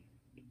doing.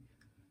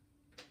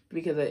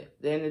 Because at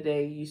the end of the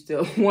day, you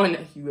still you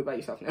live by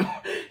yourself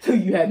now, so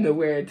you have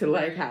nowhere to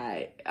like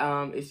hide.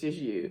 It's just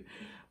you.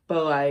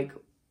 But like,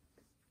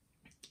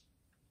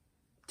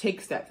 take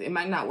steps. It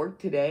might not work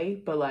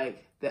today, but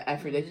like the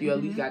effort that you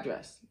at least got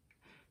dressed,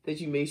 that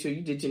you made sure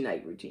you did your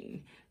night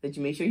routine, that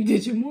you made sure you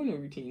did your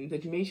morning routine,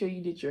 that you made sure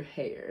you did your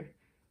hair,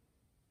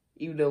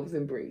 even though it was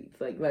in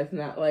braids. Like, that's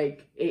not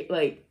like it.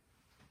 Like,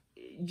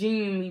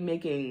 genuinely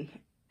making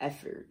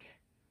effort,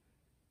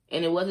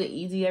 and it wasn't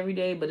easy every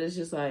day, but it's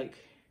just like,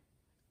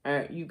 all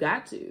right, you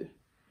got to,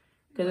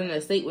 because in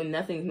a state when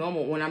nothing's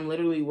normal, when I'm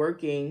literally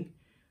working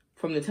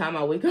from the time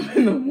I wake up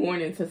in the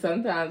morning to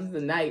sometimes the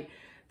night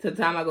to the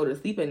time I go to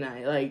sleep at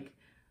night, like,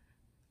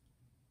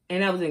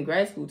 and I was in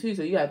grad school too,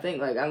 so you gotta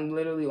think, like, I'm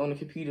literally on the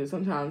computer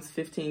sometimes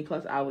 15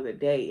 plus hours a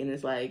day, and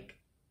it's like,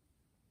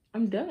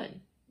 I'm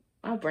done.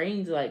 My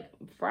brain's like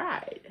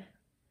fried.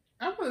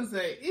 I'm gonna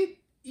say it.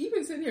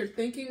 Even sitting here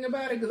thinking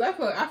about it, because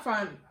I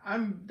find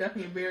I'm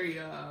definitely a very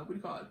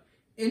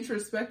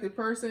introspective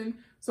person.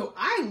 So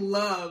I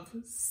love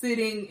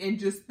sitting and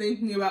just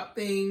thinking about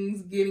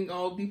things, getting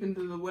all deep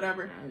into the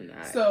whatever.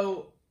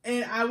 So,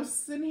 and I was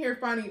sitting here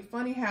finding it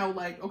funny how,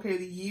 like, okay,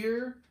 the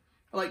year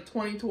like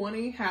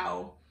 2020,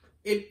 how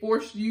it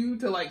forced you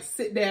to like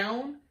sit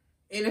down,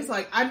 and it's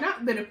like,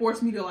 not that it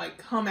forced me to like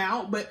come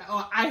out, but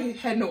I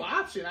had no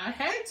option. I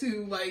had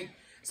to, like,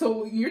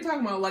 so you're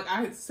talking about like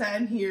I had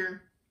sat in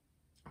here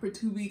for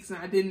 2 weeks and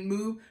I didn't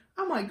move.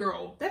 I'm like,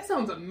 girl, that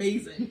sounds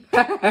amazing.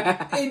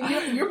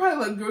 And you're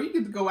probably like, girl, you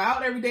get to go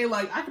out every day.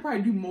 Like, I could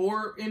probably do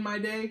more in my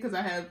day because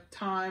I have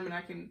time and I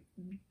can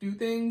do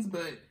things.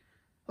 But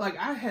like,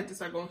 I had to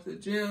start going to the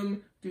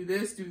gym, do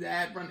this, do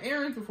that, run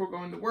errands before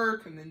going to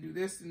work, and then do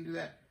this and do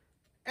that.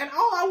 And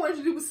all I wanted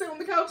to do was sit on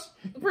the couch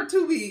for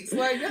 2 weeks.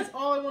 Like, that's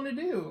all I want to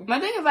do. My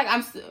thing is, like,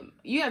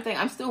 you gotta think,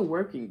 I'm still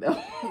working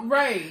though.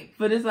 Right.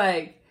 But it's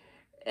like,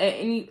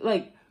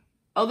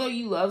 although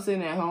you love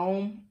sitting at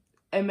home,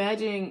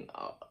 imagine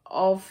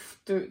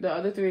the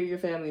other 3 of your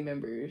family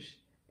members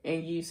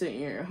and you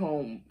sitting at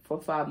home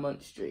for 5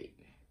 months straight.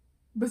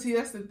 But see,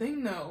 that's the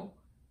thing though.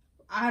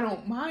 I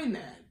don't mind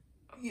that.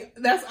 Yeah,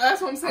 that's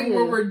what I'm saying.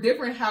 Where we're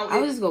different. I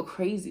would just go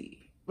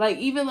crazy.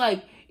 Even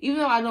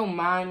though I don't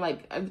mind,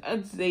 like,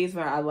 days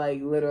where I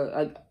like literally,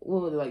 like,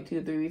 what was it, like 2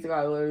 to 3 weeks ago,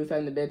 I literally sat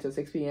in the bed till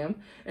 6 p.m.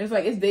 And it's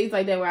like, it's days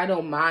like that where I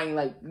don't mind,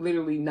 like,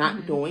 literally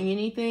not doing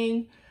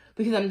anything,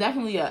 because I'm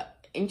definitely a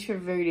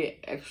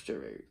introverted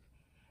extrovert.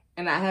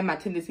 And I have my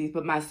tendencies,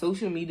 but my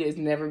social media is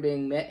never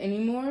being met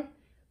anymore.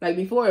 Like,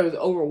 before, it was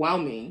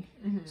overwhelming.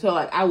 Mm-hmm. So,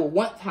 like, I would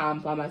want time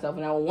by myself,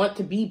 and I would want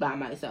to be by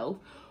myself.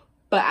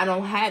 But I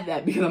don't have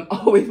that because I'm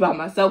always by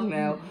myself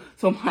now. Mm-hmm.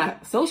 So my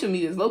social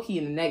media is low-key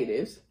in the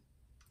negatives.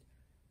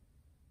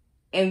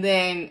 And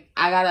then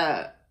I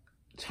gotta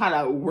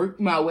try to work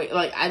my way.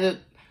 Like,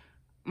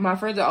 my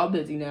friends are all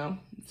busy now.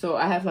 So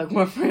I have, like,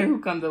 one friend who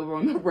comes over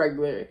on the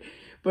regular.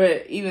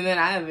 But even then,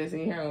 I haven't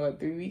seen her in, what,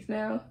 3 weeks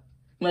now?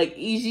 Like,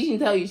 she can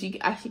tell you, she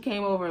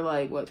came over,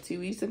 like, what, 2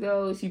 weeks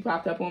ago? She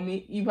popped up on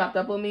me. You popped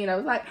up on me, and I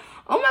was like,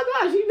 oh my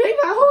gosh, you made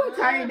my whole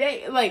entire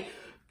day. Like,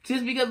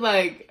 just because,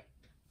 like,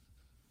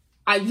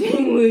 I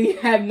genuinely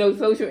have no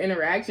social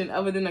interaction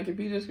other than a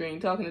computer screen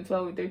talking to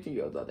 12 and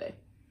 13-year-olds all day.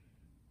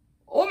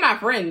 Or my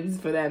friends,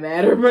 for that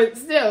matter. But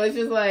still, it's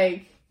just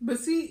like... But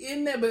see,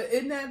 isn't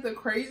that the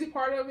crazy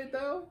part of it,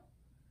 though?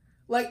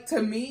 Like,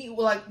 to me,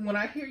 like, when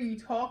I hear you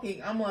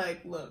talking, I'm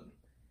like, look,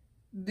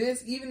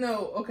 this, even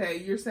though, okay,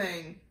 you're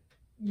saying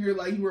you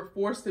were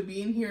forced to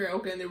be in here,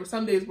 okay, and there were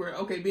some days where,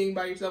 okay, being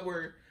by yourself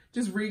where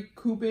just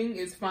recouping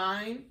is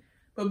fine,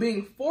 but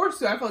being forced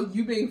to, I feel like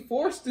you being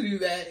forced to do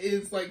that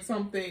is, like,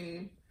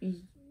 something,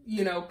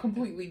 you know,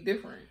 completely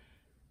different.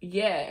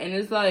 Yeah, and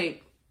it's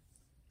like,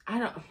 I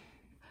don't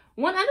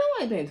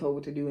like being told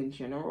what to do in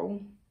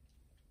general.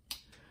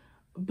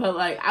 But,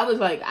 like, I was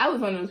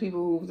one of those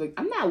people who was like,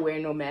 I'm not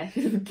wearing no mask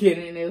at the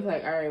beginning. And it was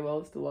like, all right, well,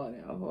 it's the law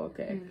now.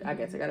 Okay, mm-hmm. I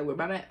guess I gotta wear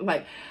my mask.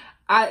 Like,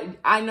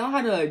 I know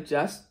how to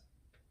adjust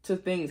to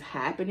things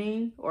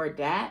happening or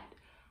adapt.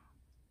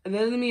 It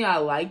doesn't mean I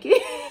like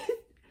it.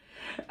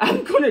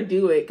 I'm gonna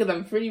do it because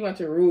I'm pretty much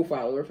a rule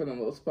follower for the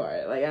most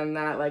part. Like, I'm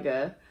not like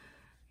a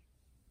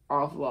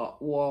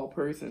off-wall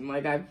person.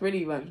 Like, I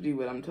pretty much do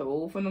what I'm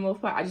told for the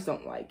most part. I just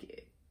don't like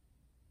it.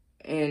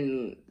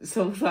 And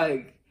so it's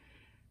like,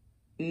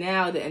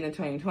 now at the end of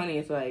 2020,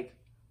 it's like,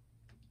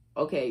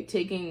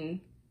 okay,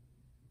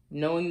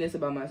 knowing this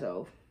about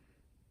myself,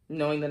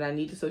 knowing that I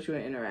need the social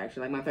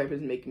interaction, like my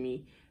therapist making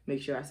me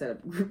make sure I set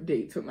up group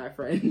dates with my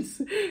friends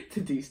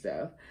to do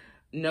stuff,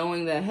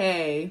 knowing that,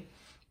 hey,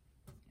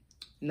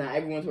 not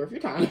everyone's worth your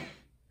time.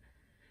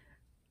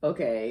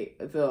 Okay,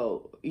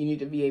 so you need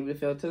to be able to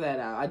filter that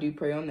out. I do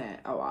pray on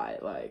that a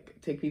lot, like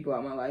take people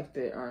out of my life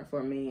that aren't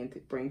for me and to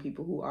bring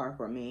people who are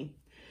for me.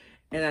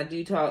 And I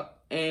do talk,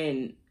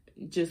 and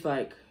just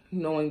like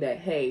knowing that,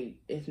 hey,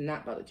 it's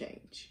not about to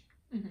change.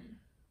 Mm-hmm.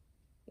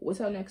 What's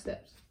our next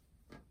steps?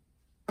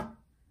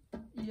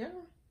 Yeah.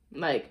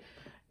 Like,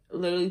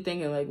 literally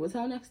thinking, like, what's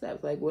our next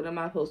steps? Like, what am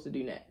I supposed to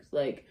do next?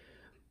 Like,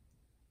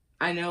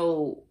 I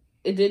know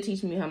it did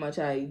teach me how much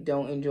I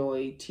don't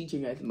enjoy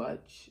teaching as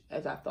much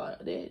as I thought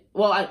I did.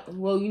 Well,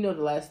 you know,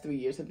 the last 3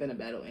 years have been a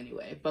battle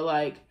anyway. But,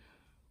 like,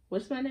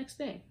 what's my next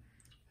thing?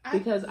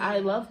 Because I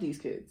love these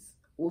kids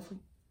with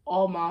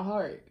all my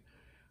heart.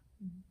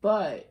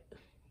 But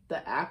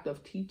the act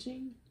of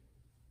teaching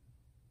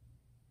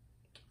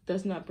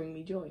does not bring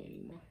me joy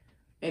anymore.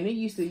 And it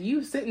used to,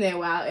 you sitting there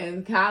while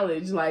in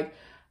college, like,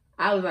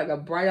 I was like a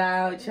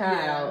bright-eyed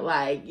child. Yeah.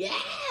 Like, yeah,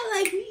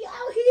 like, we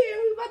out here,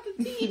 we about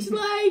to teach,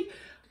 like,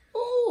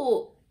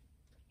 ooh.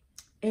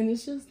 And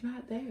it's just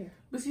not there.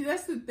 But see,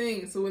 that's the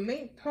thing. So when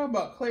they talk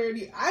about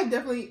clarity,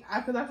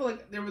 because I feel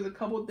like there was a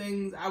couple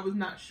things I was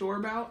not sure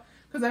about.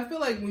 Because I feel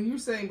like when you were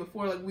saying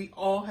before, like,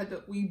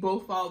 we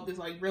both followed this,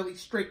 like, really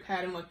straight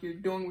pattern, like, you're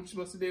doing what you're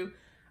supposed to do.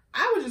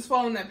 I was just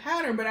following that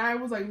pattern, but I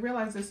was, like,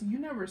 realized this, you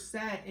never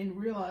sat and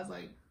realized,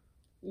 like,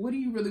 what do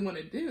you really want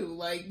to do?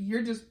 Like,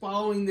 you're just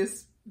following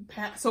this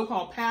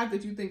so-called path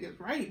that you think is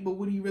right, but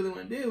what do you really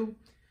want to do?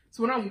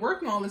 So when I'm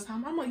working all this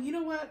time, I'm like, you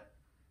know what?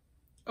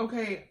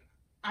 Okay,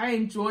 I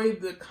enjoy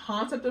the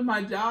concept of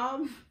my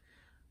job,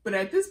 but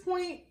at this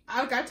point,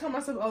 I tell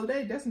myself all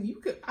day, Destiny,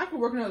 I could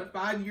work another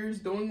 5 years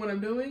doing what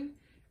I'm doing,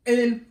 and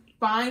then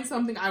find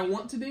something I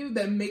want to do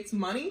that makes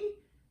money,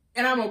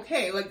 and I'm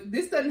okay. Like,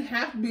 this doesn't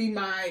have to be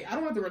I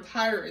don't have to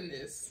retire in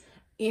this.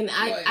 And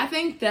I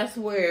think that's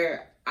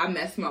where I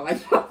messed my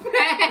life up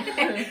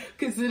at.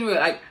 Considering,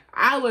 like,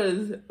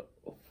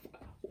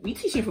 we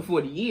teaching for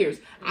 40 years.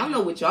 I don't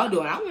know what y'all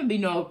doing. I don't want to be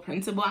no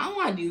principal. I don't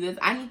want to do this.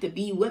 I need to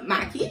be with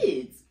my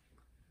kids.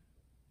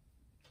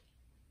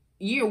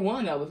 Year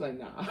one, I was like,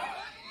 nah.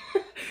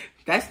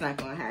 That's not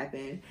going to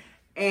happen.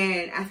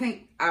 And I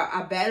think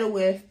I battle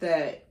with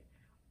that,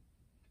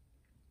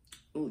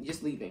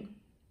 just leaving.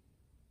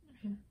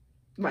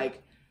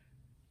 Like,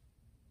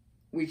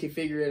 we can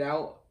figure it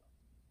out,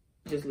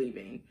 just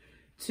leaving.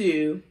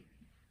 2,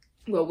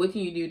 well, what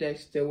can you do that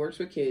still works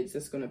with kids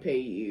that's going to pay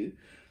you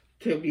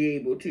to be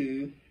able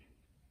to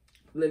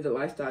live the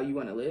lifestyle you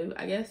want to live,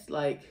 I guess?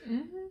 Like,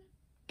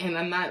 and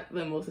I'm not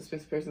the most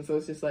expensive person, so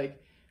it's just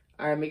like,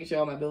 all right, making sure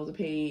all my bills are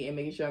paid and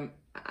making sure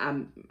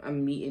I'm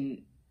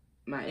meeting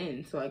my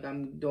end. So, like,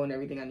 I'm doing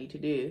everything I need to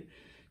do.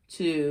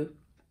 2,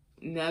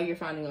 now you're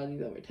finding all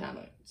these other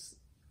talents.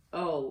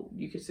 Oh,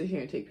 you can sit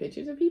here and take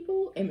pictures of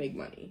people and make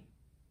money.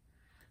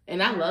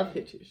 And I love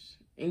pictures.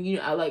 And, you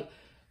know, I like,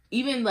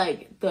 even,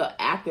 like, the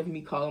act of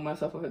me calling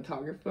myself a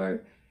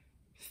photographer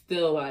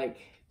still, like,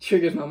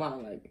 triggers my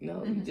mind. Like,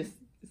 no, it's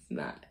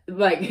not.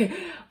 Like,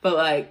 but,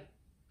 like,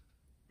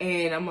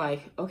 And I'm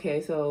like,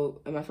 okay,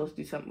 so am I supposed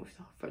to do something with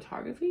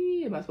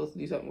photography? Am I supposed to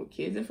do something with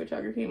kids in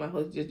photography? Am I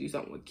supposed to just do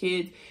something with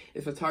kids?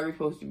 Is photography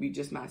supposed to be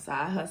just my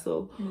side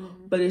hustle?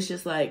 Mm-hmm. But it's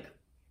just like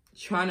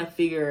trying to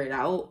figure it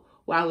out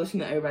while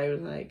listening to everybody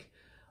was like,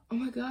 oh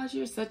my gosh,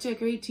 you're such a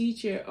great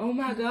teacher. Oh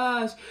my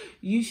gosh,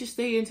 you should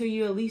stay until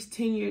you're at least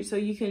tenured so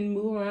you can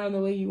move around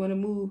the way you want to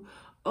move.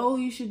 Oh,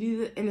 you should do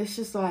that. And it's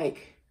just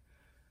like,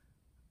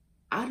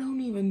 I don't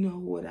even know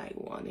what I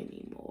want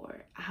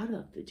anymore out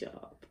of the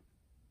job.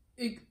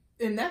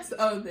 And that's the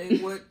other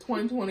thing, what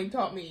 2020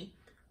 taught me.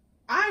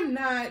 I'm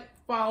not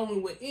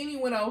following what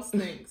anyone else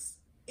thinks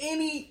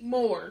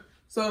anymore.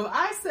 So if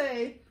I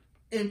say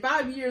in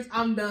 5 years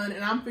I'm done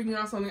and I'm figuring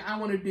out something I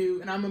want to do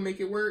and I'm going to make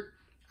it work,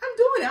 I'm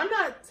doing it. I'm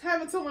not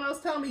having someone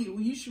else tell me,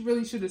 well, you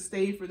really should have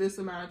stayed for this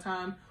amount of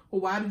time.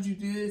 Well, why did you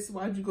do this?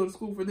 Why did you go to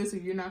school for this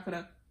if you're not going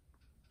to...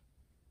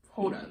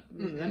 Hold on.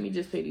 Let me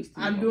just pay these.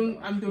 I'm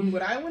doing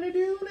what I want to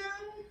do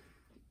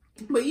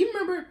now. But you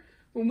remember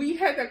when we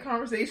had that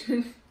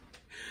conversation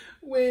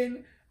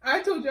when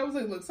I told you, I was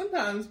like, look,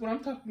 sometimes when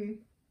I'm talking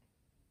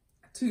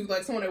to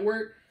like someone at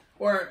work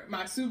or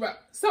my supervisor,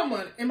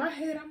 someone in my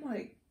head, I'm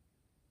like,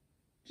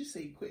 just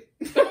say you quit.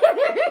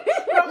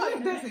 I'm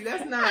like,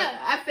 that's not.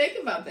 I think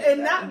about that.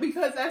 And not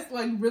because that's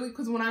like really,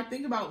 because when I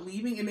think about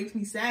leaving, it makes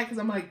me sad because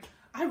I'm like,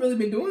 I've really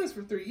been doing this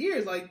for 3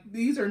 years. Like,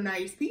 these are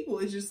nice people.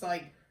 It's just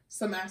like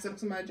some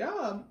aspects of my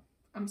job.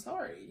 I'm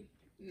sorry.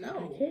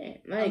 No. I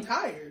can't. Like, I'm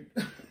tired.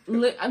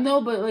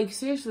 No, but like,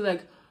 seriously,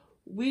 like,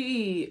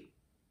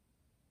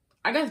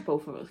 I guess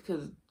both of us,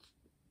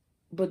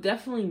 but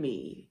definitely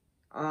me.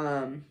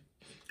 I'm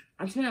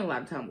spending a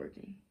lot of time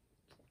working.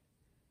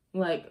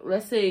 Like,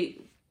 let's say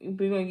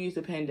we're going to use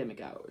the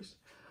pandemic hours.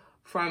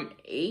 From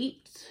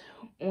 8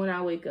 when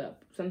I wake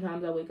up,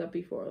 sometimes I wake up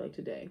before, like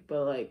today,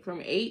 but like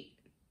from 8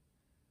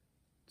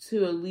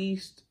 to at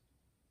least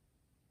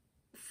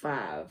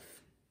 5,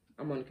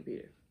 I'm on the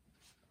computer.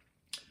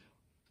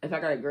 If I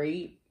got a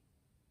grade,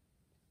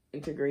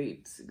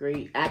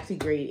 grade,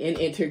 and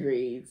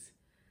intergrades,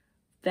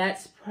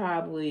 that's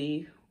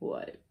probably,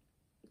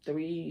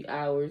 3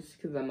 hours,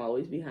 because I'm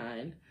always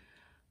behind.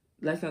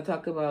 Let's not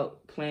talk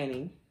about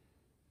planning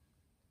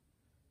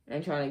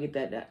and trying to get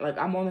that done. Like,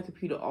 I'm on the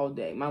computer all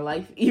day. My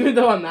life, even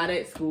though I'm not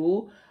at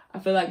school, I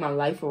feel like my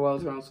life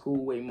revolves around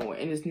school way more,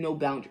 and there's no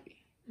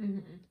boundary.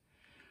 Mm-hmm.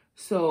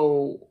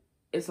 So,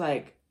 it's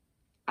like,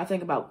 I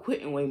think about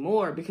quitting way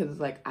more because it's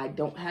like, I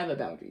don't have a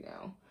boundary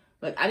now.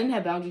 Like, I didn't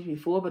have boundaries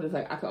before, but it's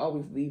like, I could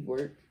always leave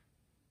work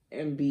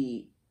and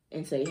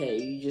say, hey,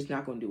 you're just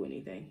not going to do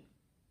anything.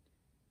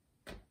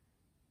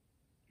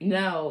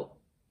 Now,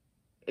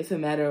 it's a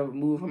matter of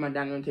moving from my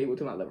dining room table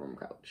to my living room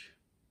couch.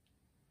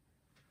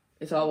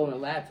 It's all on the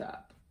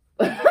laptop.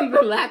 The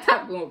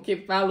laptop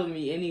can follow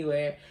me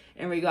anywhere,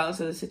 and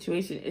regardless of the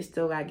situation, it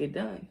still got to get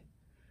done.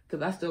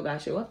 Because I still got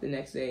to show up the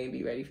next day and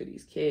be ready for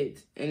these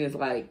kids. And it's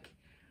like,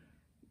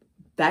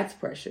 that's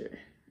pressure.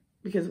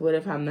 Because what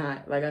if I'm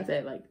not, like I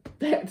said, like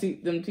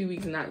them 2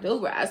 weeks in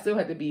October, I still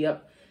had to be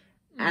up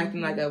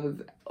acting like I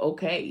was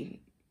okay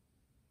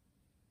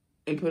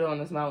and put on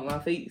a smile on my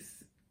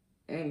face.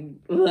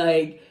 And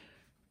like,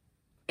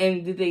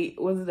 and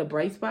was it a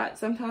bright spot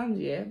sometimes?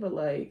 Yeah, but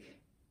like,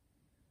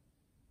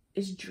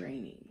 it's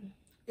draining.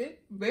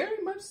 It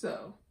very much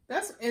so.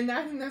 And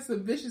I think that's a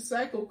vicious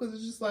cycle because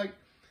it's just like,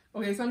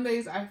 okay, some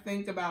days I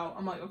think about,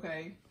 I'm like,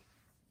 okay,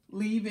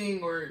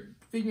 leaving or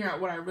figuring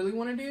out what I really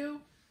want to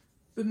do.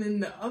 But then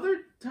the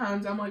other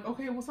times I'm like,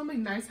 okay, well,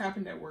 something nice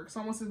happened at work.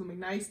 Someone said something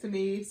nice to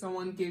me.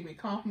 Someone gave me a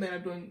compliment.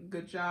 I'm doing a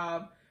good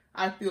job.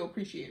 I feel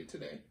appreciated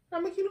today.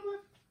 I'm like, you know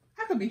what?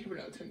 I could be here for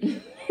another 10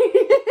 years.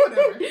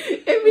 Whatever.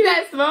 It'd be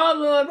that small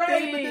little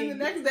thing. But then the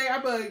next day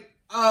I'd be like,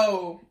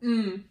 oh,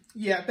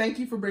 yeah, thank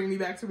you for bringing me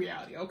back to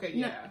reality. Okay,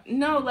 yeah.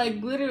 No,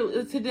 like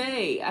literally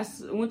today, I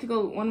went to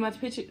go, one of my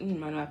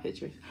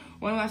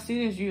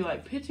students drew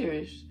like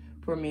pictures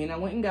for me, and I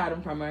went and got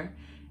them from her.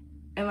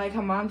 And like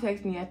her mom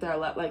texted me after I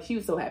left, like she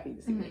was so happy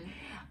to see me.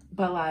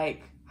 But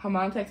like her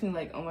mom texted me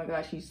like, oh my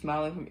gosh, she's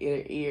smiling from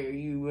ear to ear.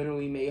 You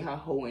literally made her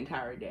whole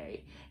entire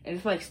day. And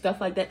it's like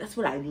stuff like that. That's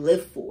what I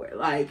live for.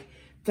 Like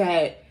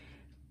that,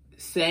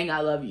 saying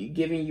I love you,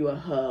 giving you a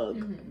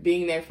hug,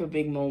 being there for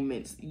big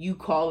moments, you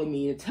calling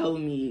me and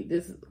telling me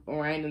this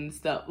random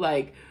stuff,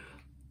 like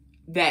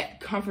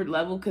that comfort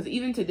level. Because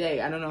even today,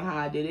 I don't know how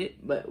I did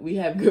it, but we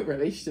have good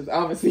relationships.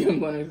 Obviously, I'm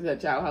going to the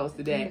child house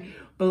today,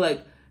 but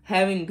like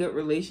having good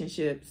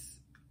relationships,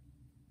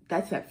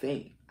 that's that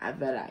thing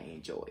that I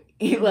enjoy.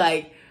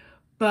 Like,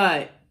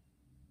 but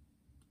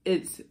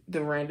it's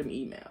the random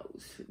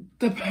emails,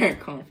 the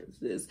parent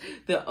conferences,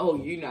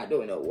 you're not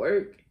doing no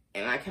work.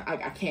 And I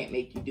can't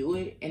make you do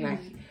it,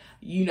 and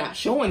you not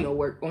showing the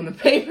work on the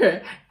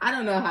paper. I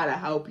don't know how to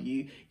help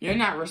you. You're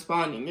not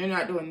responding. You're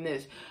not doing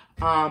this.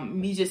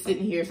 Me just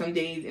sitting here some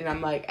days, and I'm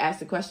like, ask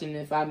the question,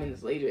 and 5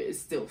 minutes later, it's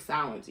still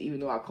silence, even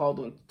though I called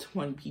on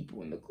 20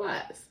 people in the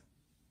class.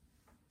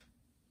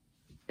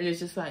 And it's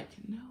just like,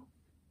 no,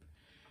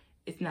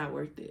 it's not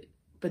worth it.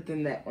 But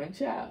then that one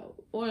child,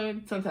 or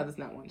sometimes it's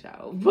not one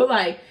child, but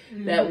like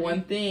that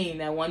one thing,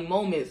 that one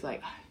moment, it's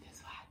like, oh,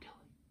 that's why I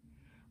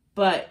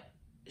But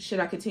should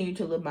I continue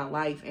to live my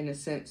life in the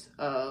sense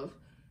of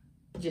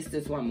just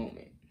this one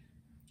moment?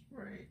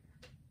 Right.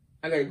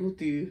 I gotta go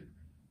through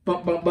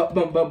bump, bump, bump,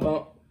 bump, bump,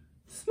 bump,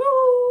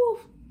 smooth,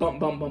 bump,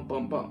 bump, bump,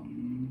 bump, bump.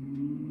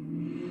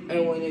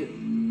 And when it...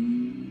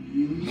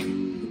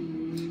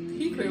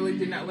 He clearly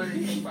did not learn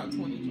anything about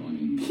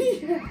 2020.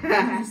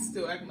 He's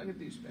still acting like a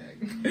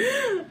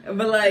douchebag.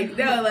 But like,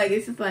 no, like,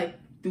 it's just like,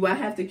 do I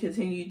have to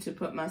continue to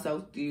put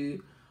myself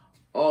through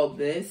all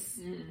this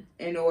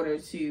in order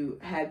to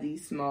have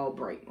these small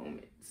bright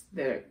moments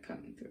that are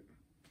coming through?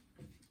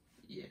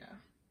 Yeah.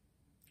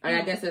 And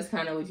I guess that's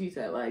kind of what you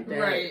said, like, that,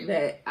 right.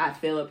 that I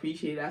feel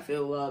appreciated, I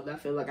feel loved, I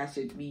feel like I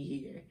should be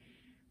here.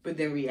 But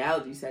then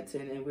reality sets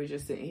in and we're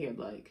just sitting here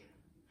like,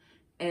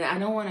 and I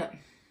don't want to,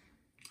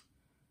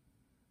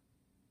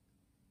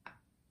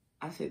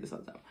 I say this all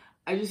the time,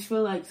 I just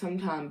feel like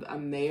sometimes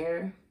I'm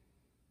there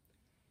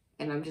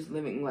and I'm just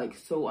living like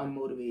so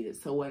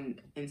unmotivated, so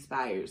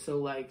uninspired, so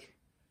like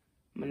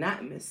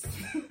monotonous.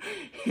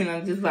 And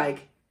I'm just like,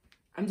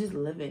 I'm just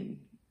living,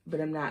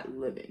 but I'm not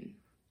living.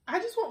 I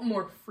just want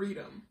more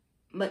freedom.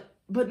 Like,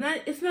 but not,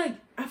 it's like,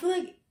 I feel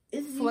like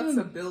it's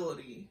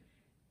flexibility.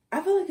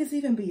 I feel like it's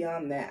even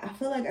beyond that. I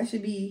feel like I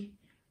should be,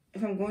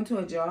 if I'm going to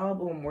a job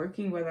or I'm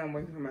working, whether I'm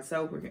working for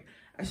myself,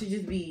 I should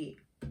just be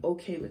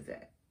okay with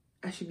that.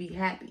 I should be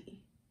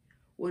happy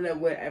with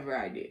whatever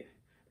I do.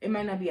 It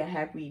might not be a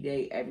happy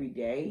day every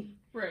day.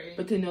 Right.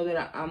 But to know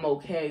that I'm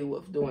okay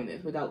with doing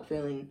this without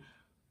feeling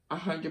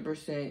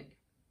 100%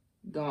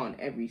 gone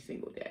every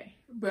single day.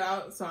 But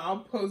I'll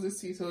pose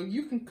this to you. So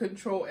you can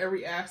control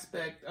every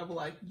aspect of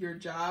like your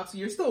job. So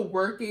you're still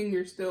working,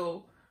 you're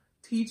still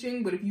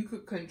teaching, but if you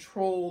could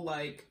control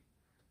like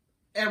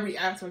every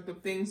aspect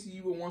of things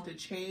you would want to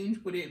change,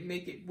 would it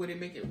make it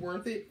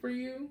worth it for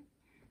you?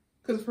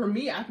 Because for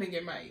me, I think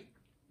it might.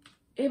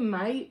 It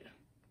might,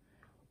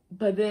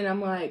 but then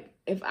I'm like,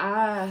 if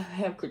I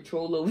have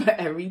control over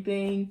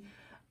everything,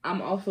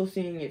 I'm also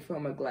seeing it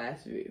from a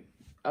glass view,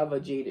 of a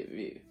jaded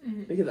view,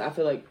 because I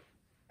feel like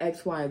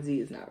X, Y, and Z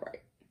is not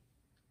right.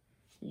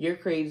 You're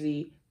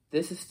crazy.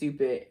 This is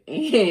stupid,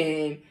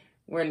 and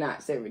we're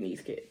not serving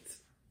these kids.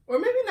 Or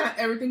maybe not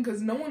everything,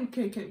 because no one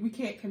we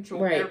can't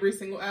control every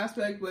single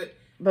aspect,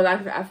 but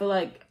I feel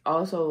like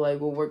also like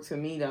what works for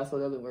me also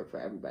doesn't work for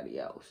everybody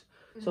else.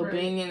 So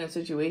being in a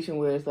situation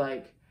where it's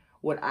like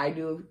what I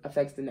do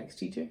affects the next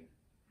teacher,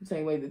 the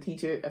same way the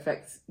teacher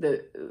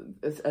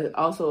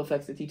also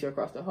affects the teacher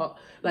across the hall.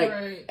 Like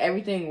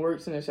everything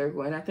works in a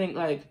circle, and I think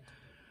like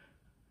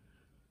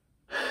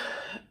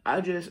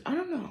I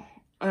don't know,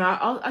 and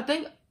I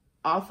think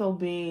also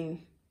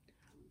being.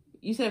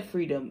 You said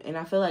freedom, and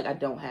I feel like I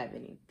don't have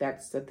any.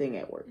 That's the thing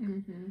at work.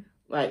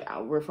 Like,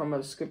 we're from a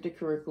scripted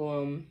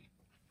curriculum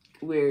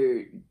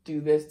where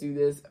do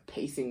this,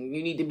 pacing.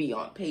 You need to be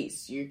on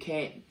pace. You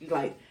can't,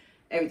 like,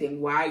 everything.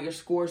 Why are your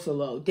scores so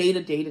low? Data.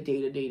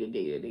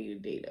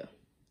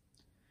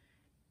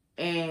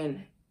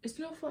 And it's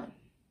no fun.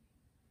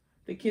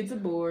 The kids are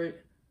bored.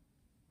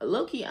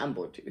 Low-key, I'm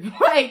bored too.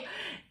 Like,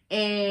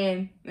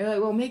 and they're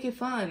like, well, make it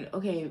fun.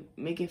 Okay,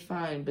 make it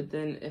fun. But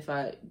then if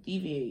I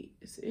deviate,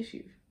 it's an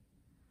issue.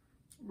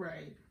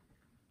 Right.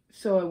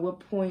 So at what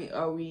point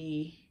are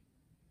we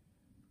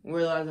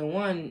realizing,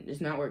 one, it's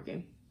not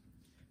working.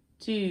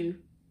 Two,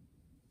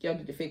 y'all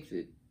need to fix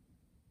it.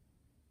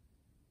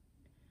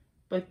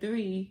 But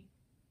three,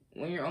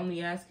 when you're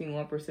only asking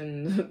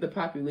 1% of the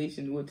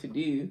population what to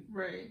do,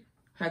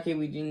 how can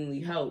we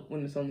genuinely help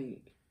when it's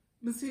only...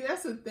 But see,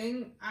 that's the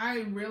thing.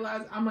 I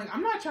realize, I'm like,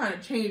 I'm not trying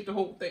to change the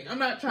whole thing. I'm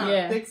not trying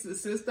to fix the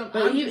system.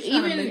 But I'm just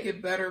trying to make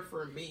it better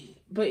for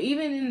me. But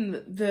even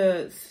in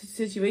the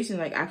situation,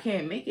 like, I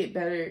can't make it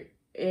better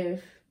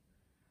if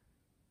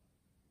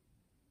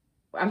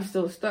I'm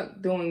still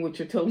stuck doing what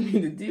you're telling me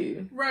to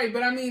do. Right,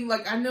 but I mean,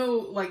 like, I know,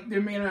 like,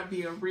 there may not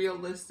be a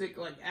realistic,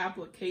 like,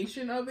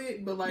 application of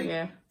it. But,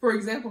 like, for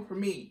example, for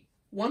me,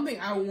 one thing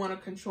I want to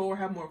control or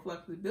have more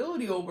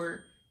flexibility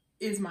over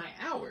is my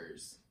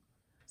hours.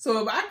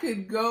 So if I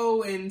could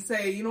go and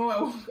say, you know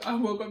what, I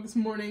woke up this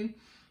morning,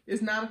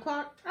 it's 9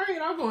 o'clock. All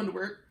right, I'll go into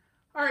work.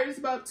 All right, it's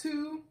about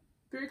 2,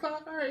 3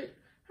 o'clock. All right,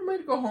 I'm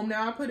ready to go home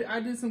now. I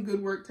did some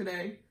good work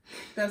today.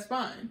 That's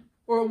fine.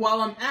 Or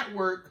while I'm at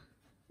work,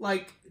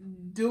 like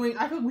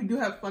I think we do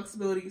have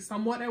flexibility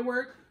somewhat at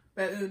work,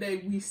 but at the end of the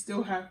day, we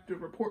still have to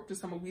report to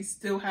someone. We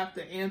still have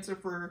to answer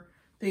for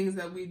things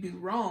that we do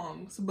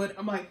wrong. So, but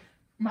I'm like,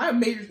 my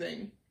major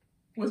thing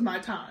was my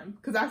time.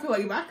 Because I feel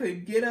like if I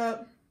could get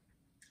up,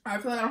 I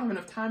feel like I don't have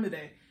enough time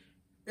today.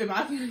 If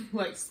I can,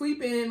 like,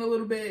 sleep in a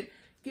little bit,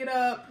 get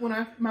up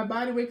when my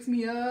body wakes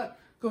me up,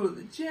 go to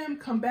the gym,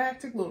 come back,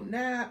 take a little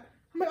nap.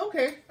 I'm like,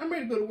 okay, I'm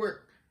ready to go to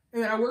work.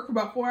 And then I work for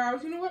about 4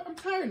 hours. You know what? I'm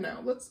tired now.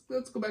 Let's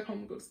go back home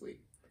and go to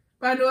sleep.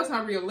 But I know that's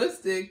not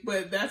realistic,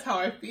 but that's how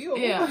I feel.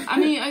 Yeah, I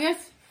mean, I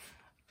guess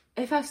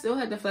if I still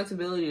had the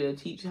flexibility to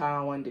teach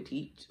how I wanted to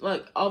teach,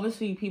 like,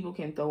 obviously people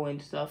can throw in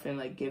stuff and,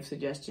 like, give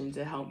suggestions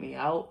to help me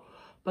out.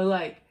 But,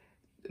 like,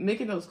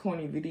 making those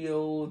corny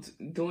videos,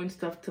 doing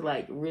stuff to,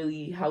 like,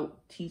 really help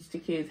teach the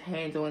kids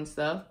hands-on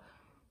stuff,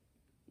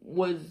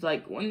 was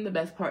like one of the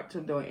best parts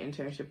of doing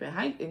internship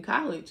in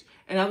college.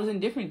 And I was in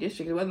different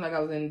districts. It wasn't like I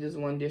was in just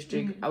one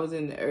district. I was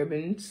in the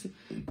urbans.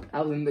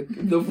 I was in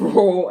the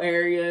rural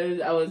areas.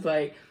 I was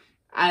like,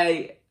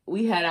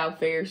 we had our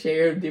fair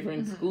share of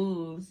different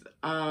schools.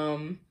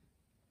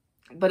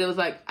 But it was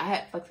like I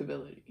had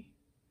flexibility.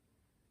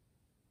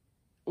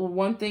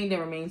 One thing that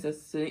remains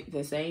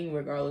the same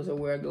regardless of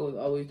where I go is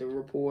always the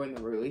rapport and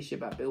the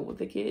relationship I build with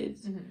the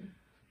kids.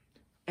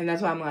 And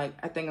that's why I'm like,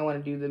 I think I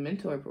want to do the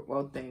mentor.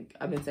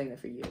 I've been saying that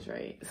for years,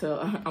 right? So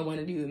I want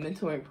to do the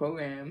mentoring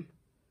program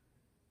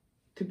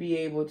to be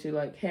able to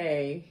like,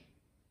 hey,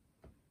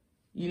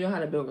 you know how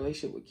to build a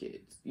relationship with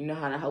kids. You know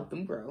how to help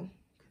them grow,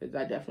 because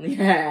I definitely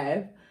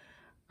have.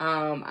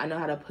 I know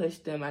how to push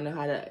them. I know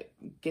how to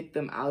get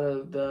them out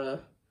of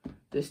the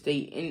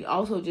state, and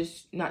also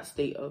just not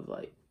state of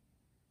like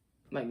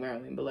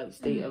Maryland, but like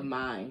state of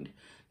mind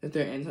that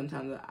they're in.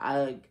 Sometimes I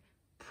like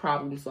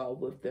problem solve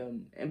with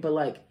them, but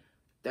like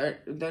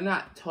they're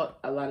not taught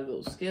a lot of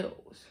those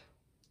skills.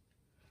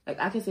 Like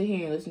I can sit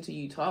here and listen to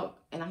you talk,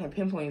 and I can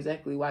pinpoint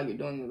exactly why you're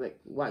doing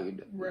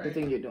the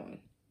thing you're doing,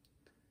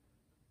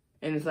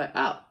 and it's like,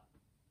 oh,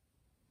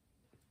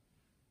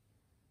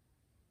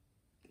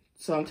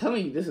 so I'm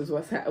telling you this is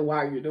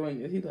why you're doing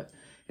this. He's like,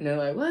 and they're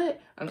like,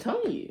 what? I'm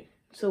telling you.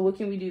 So what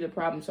can we do to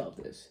problem solve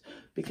this?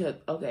 Because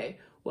okay,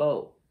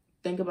 well,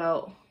 think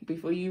about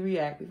before you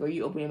react, before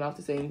you open your mouth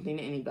to say anything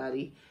to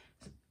anybody.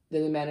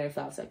 Does it matter in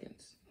 5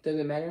 seconds? Does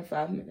it matter in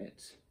 5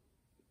 minutes?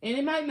 And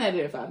it might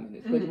matter in 5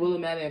 minutes, but will it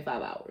matter in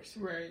 5 hours?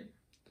 Right.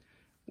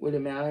 Will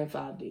it matter in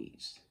 5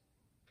 days?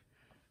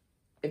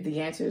 If the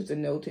answer is a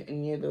no to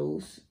any of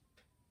those,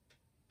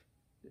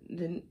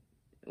 then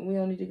we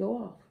don't need to go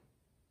off.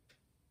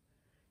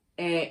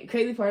 And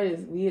crazy part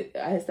is,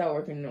 I had started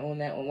working on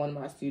that on one of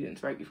my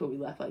students right before we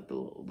left, like the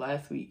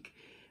last week.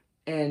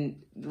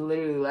 And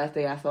literally the last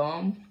day I saw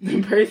him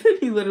in person,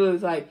 he literally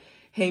was like,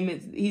 hey,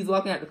 Miss, he's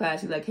walking out the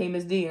class. He's like, hey,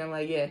 Miss D. And I'm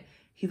like, yeah.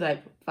 He's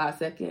like, 5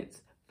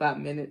 seconds, 5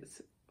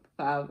 minutes,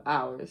 5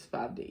 hours,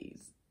 5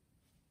 days.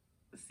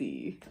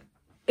 See.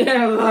 And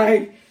I'm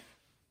like,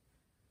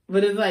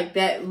 but it's like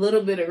that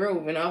little bit of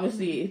room. And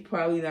obviously, it's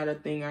probably not a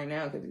thing right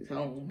now because he's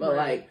home. But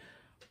like,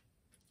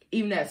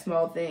 even that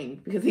small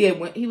thing, because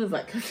he was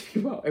like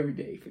cussing me out every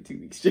day for 2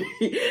 weeks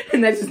straight.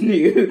 And that's just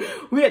new.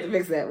 We had to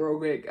fix that real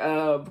quick.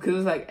 Because it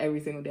was like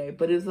every single day.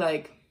 But it's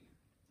like,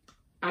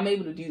 I'm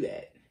able to do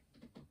that.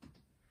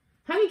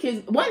 How many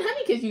kids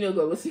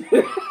go listen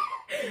to that?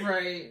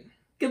 Right.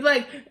 Because,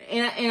 like,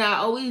 and I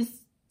always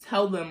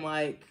tell them,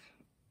 like,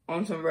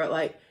 on some real,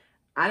 like,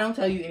 I don't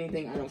tell you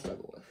anything I don't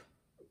struggle with.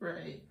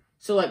 Right.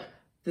 So, like,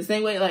 the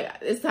same way, like,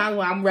 it's times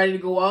when I'm ready to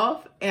go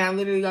off, and I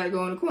literally got to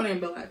go in the corner and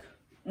be like,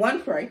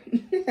 1, pray.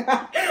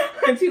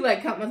 And 2,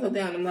 like, count myself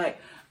down. I'm like,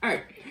 all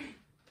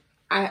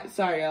right.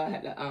 Sorry, y'all, I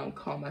had to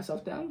calm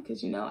myself down,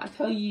 because, you know, I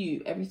tell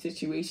you, every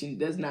situation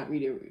does not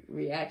read a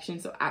reaction,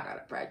 so I got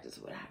to practice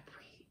what I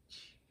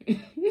preach.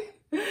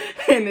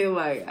 And they're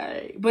like, all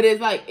right. But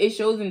it's like, it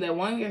shows them that,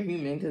 one, you're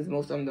human, because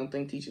most of them don't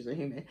think teachers are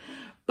human.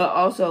 But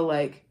also,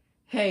 like,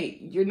 hey,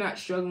 you're not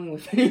struggling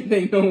with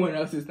anything no one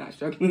else is not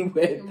struggling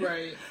with.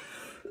 Right.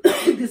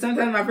 Because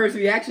sometimes my first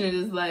reaction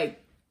is just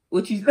like,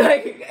 what you,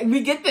 like,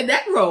 we get the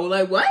neck roll.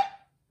 Like, what?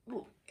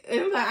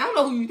 And I'm like, I don't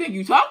know who you think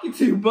you're talking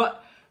to,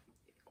 but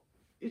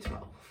you're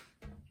 12.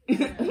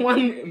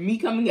 One, me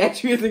coming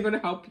at you isn't going to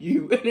help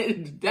you. And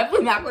it's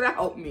definitely not going to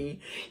help me.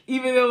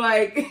 Even though,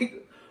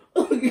 like,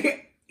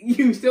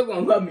 you still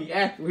going to love me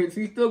afterwards.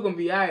 You still going to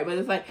be all right. But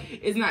it's like,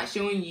 it's not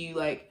showing you,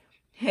 like,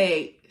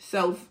 hey,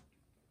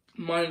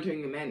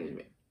 self-monitoring and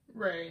management.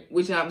 Right.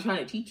 Which I'm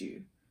trying to teach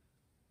you.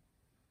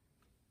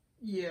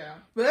 Yeah.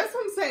 But that's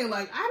what I'm saying.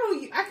 Like,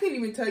 I can't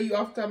even tell you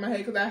off the top of my head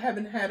because I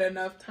haven't had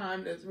enough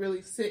time to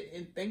really sit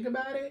and think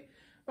about it.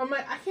 But I'm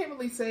like, I can't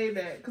really say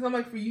that. Because I'm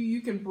like, for you,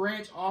 you can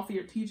branch off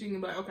your teaching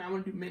and be like, okay, I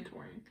want to do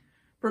mentoring.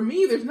 For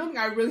me, there's nothing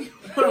I really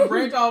want to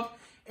branch off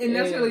and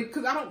necessarily,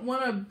 because I don't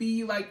want to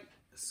be like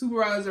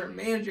supervisor or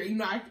manager. You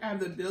know, I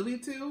have the ability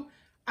to.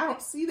 I don't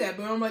see that.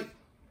 But I'm like,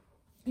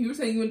 you were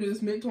saying you want to do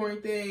this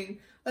mentoring thing.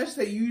 Let's just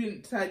say you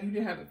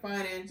didn't have the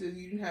finances,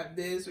 you didn't have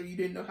this, or you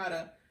didn't know how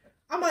to.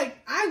 I'm like,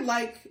 I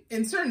like,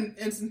 in certain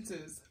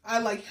instances, I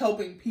like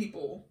helping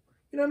people.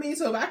 You know what I mean?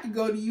 So if I could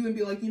go to you and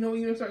be like, you know,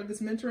 you want to start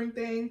this mentoring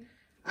thing?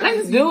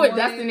 Let's do it,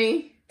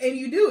 Destiny. And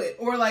you do it.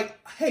 Or like,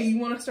 hey, you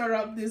want to start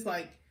up this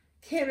like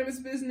cannabis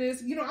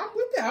business? You know, I'm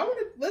with that.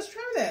 Let's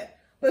try that.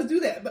 Let's do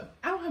that. But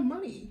I don't have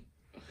money.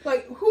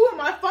 Like, who am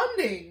I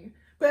funding?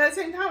 But at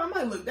the same time, I'm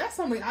like, look, that's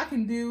something I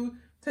can do,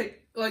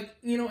 take, like,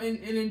 you know, and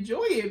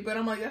enjoy it. But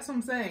I'm like, that's what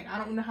I'm saying. I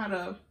don't know how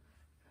to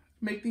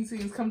make these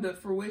things come to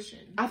fruition.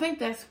 I think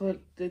that's what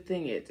the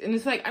thing is. And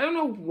it's like, I don't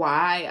know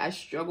why I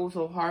struggle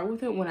so hard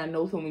with it when I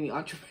know so many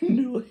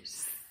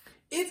entrepreneurs.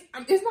 It's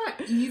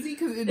not easy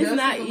because it does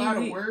take a lot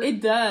of work.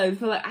 It does.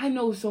 So like, I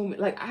know so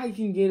many, like, I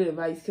can get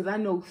advice because I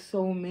know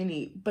so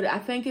many. But I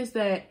think it's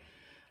that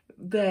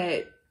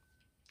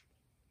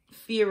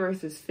fear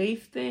versus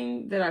faith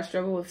thing that I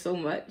struggle with so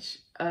much,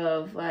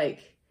 of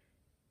like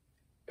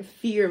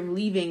fear of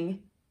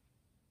leaving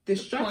the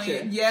structure.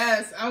 Plan.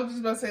 Yes, I was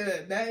just about to say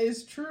that. That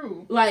is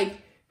true.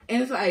 Like,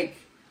 and it's like,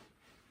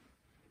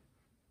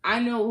 I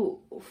know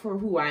for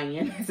who I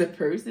am as a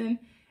person,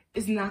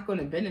 it's not going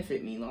to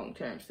benefit me long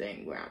term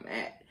staying where I'm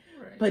at.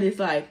 Right. But it's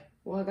like,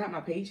 well, I got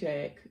my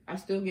paycheck. I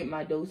still get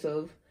my dose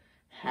of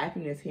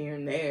happiness here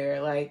and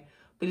there. Like,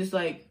 but it's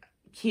like,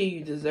 kid,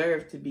 you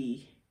deserve to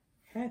be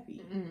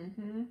happy.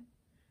 Mm-hmm.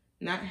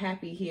 Not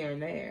happy here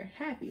and there.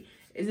 Happy.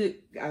 Is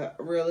it a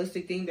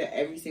realistic thing that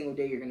every single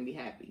day you're going to be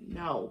happy?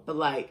 No. But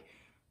like,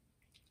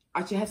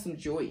 I should have some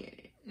joy in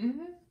it.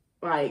 Mm-hmm.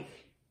 Like,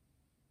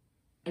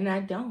 and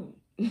I don't.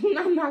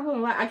 I'm not going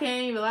to lie. I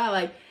can't even lie.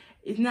 Like,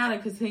 it's not a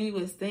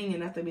continuous thing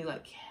enough to be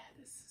like, yeah,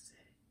 this is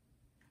it.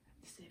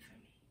 This is it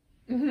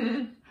for me.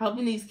 Mm-hmm.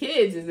 Helping these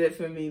kids is it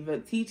for me,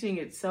 but teaching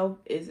itself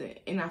isn't.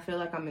 And I feel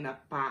like I'm in a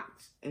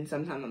box, and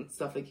sometimes I'm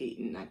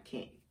suffocating and I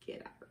can't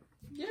get out of it.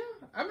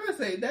 Yeah, I'm going to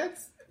say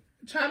that's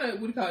trying to,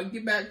 what do you call it,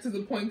 get back to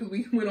the point because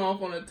we went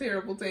off on a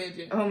terrible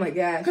tangent. Oh my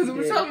gosh. Because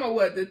we're talking about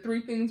what, the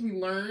 3 things we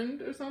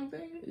learned or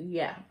something?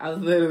 Yeah, I was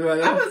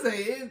literally. I would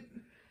say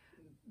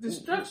the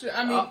structure.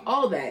 I mean,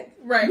 all that.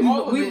 Right. We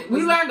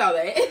learned all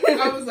that.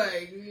 I was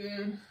like,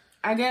 yeah.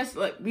 I guess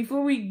like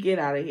before we get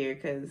out of here,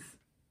 because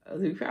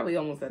we probably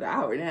almost at an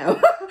hour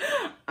now.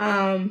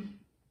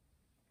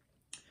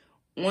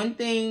 One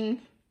thing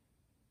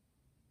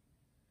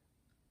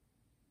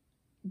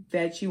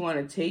that you want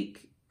to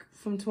take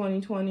from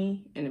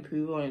 2020 and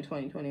improve on in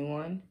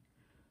 2021.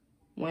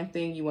 One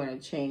thing you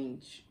want to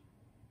change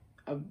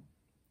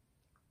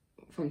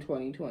from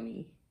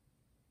 2020.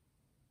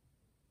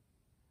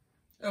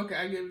 Okay,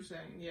 I get what you're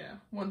saying. Yeah,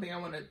 one thing I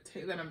want to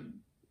take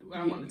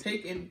I want to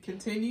take and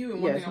continue,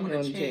 and one thing I want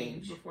to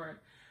change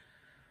before.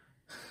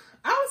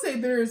 I would say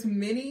there's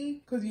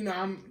many because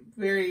I'm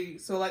very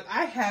like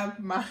I have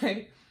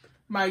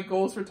my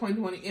goals for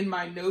 2020 in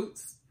my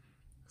notes,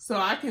 so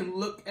I can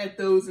look at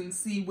those and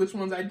see which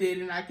ones I did,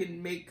 and I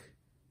can make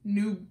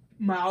new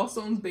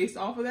milestones based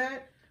off of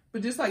that.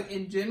 But just like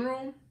in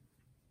general,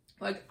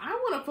 like I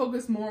want to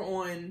focus more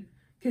on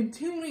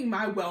continuing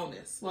my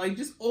wellness, like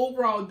just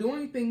overall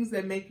doing things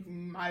that make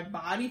my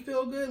body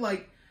feel good.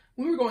 Like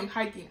when we were going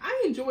hiking,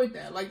 I enjoyed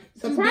that. Like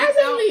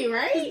surprisingly,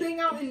 right? Just being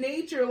out in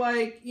nature,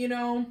 like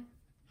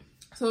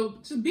so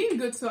just being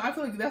good. So I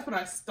feel like that's what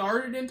I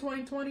started in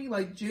 2020,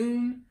 like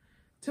June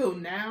till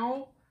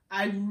now.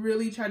 I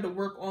really tried to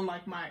work on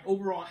like my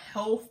overall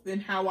health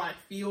and how I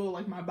feel,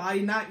 like my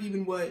body, not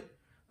even what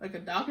like a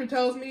doctor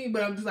tells me,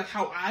 but I'm just like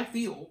how I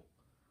feel.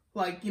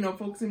 Like,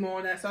 focusing more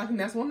on that. So I think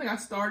that's one thing I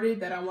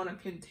started that I want to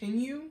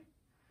continue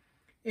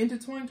into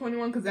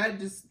 2021 because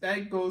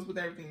that goes with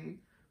everything.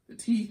 The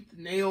teeth,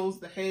 the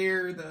nails, the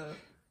hair,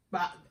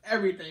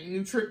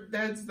 everything.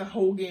 That's the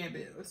whole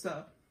gambit of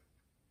stuff.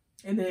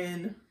 And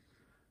then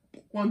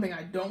one thing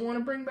I don't want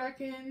to bring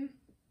back in,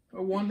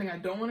 or one thing I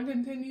don't want to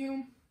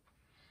continue,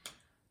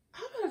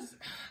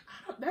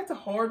 that's a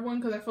hard one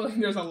because I feel like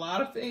there's a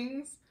lot of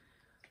things.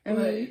 I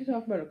mean, you can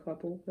talk about a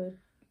couple, but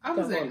I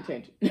would say,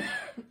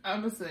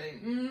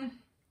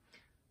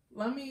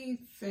 let me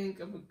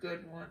think of a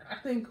good one. I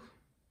think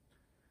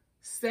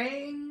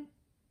saying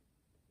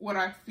what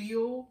I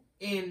feel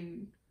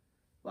in,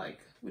 like,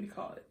 what do you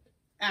call it?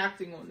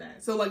 Acting on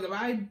that. So, like, if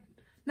I,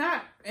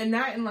 not in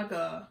like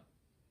a,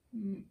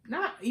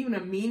 not even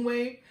a mean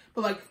way,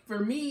 but like, for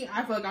me,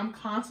 I feel like I'm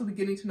constantly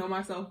getting to know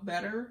myself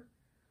better.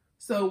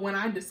 So when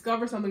I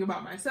discover something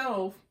about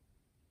myself,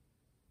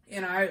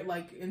 and I,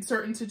 like, in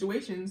certain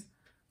situations,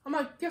 I'm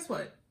like, guess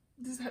what?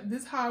 This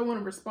is how I want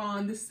to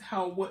respond. This is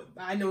what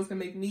I know is going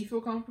to make me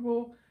feel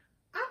comfortable.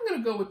 I'm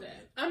going to go with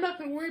that. I'm not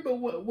going to worry about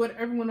what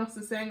everyone else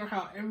is saying or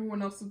how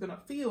everyone else is going to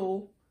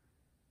feel.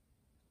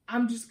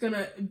 I'm just going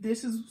to,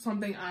 this is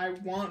something I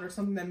want or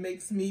something that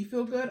makes me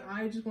feel good.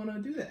 I just want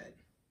to do that.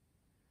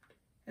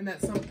 And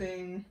that's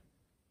something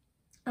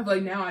I feel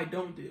like now I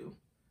don't do.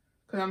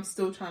 Because I'm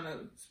still trying to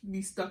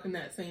be stuck in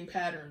that same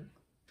pattern.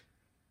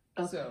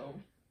 Okay. So,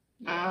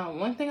 yeah.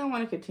 One thing I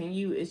want to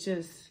continue is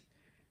just,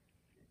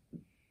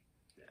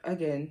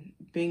 again,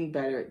 being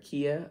better at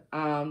Kia.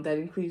 That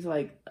includes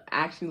like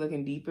actually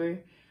looking deeper.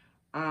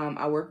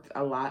 I worked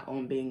a lot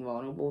on being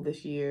vulnerable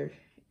this year.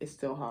 It's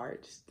still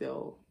hard,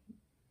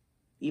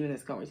 even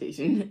this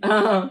conversation.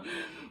 But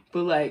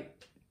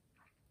like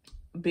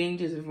being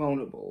just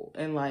vulnerable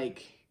and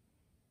like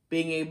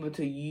being able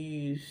to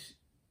use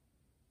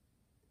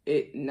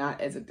it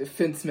not as a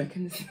defense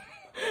mechanism,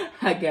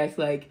 I guess,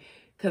 like,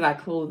 because I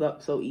close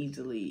up so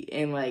easily.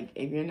 And like,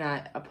 if you're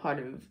not a part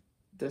of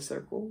the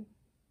circle,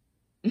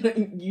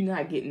 you're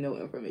not getting no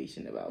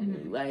information about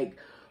me. Like,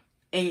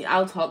 and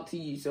I'll talk to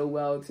you so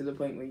well to the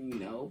point where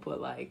but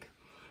like,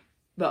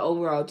 but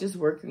overall, just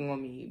working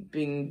on me,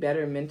 being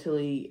better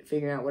mentally,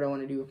 figuring out what I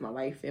want to do with my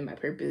life and my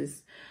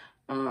purpose.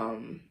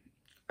 Again,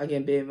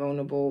 being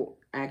vulnerable,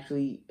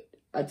 actually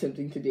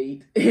attempting to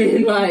date,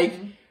 and like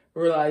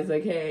realize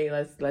like, hey,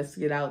 let's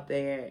get out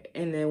there.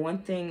 And then one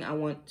thing I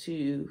want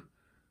to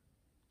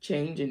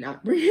change and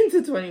not bring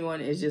into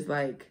 21 is just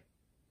like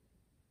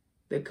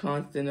the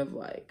constant of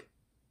like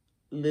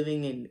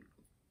living in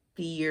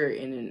fear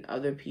and in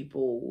other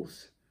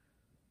people's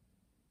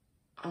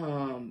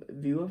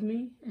view of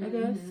me, I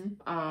guess.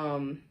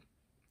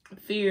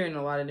 Fear in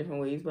a lot of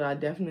different ways, but I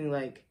definitely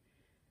like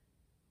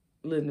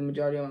live the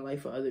majority of my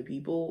life for other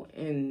people,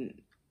 and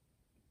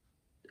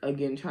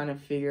again trying to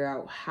figure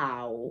out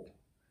how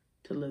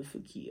to live for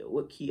Kia,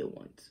 what Kia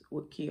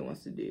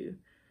wants to do,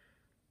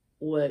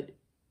 what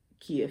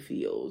Kia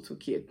feels, what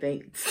Kia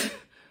thinks,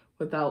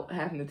 without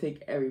having to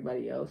take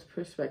everybody else's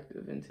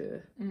perspective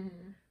into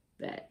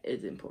that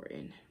is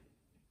important.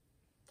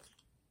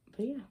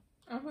 But yeah.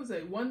 I was gonna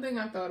say, one thing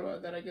I thought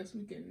about that I guess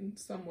we can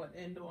somewhat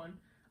end on.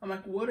 I'm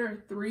like, what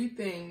are 3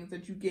 things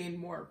that you gained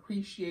more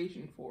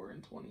appreciation for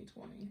in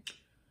 2020?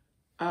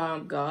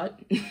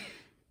 God.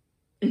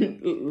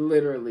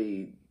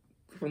 Literally,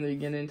 from the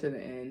beginning to the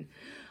end.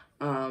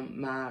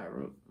 My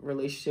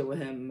relationship with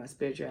him, my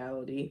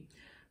spirituality.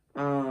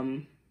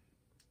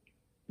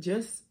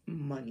 Just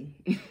money.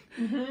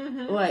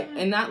 Like,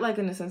 and not like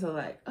in the sense of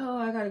like, oh,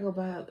 I gotta go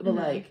buy, but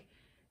like,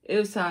 it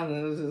was times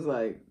when it was just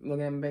like,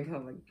 looking at my bank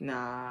account, like,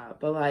 nah.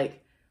 But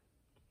like,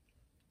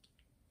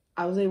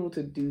 I was able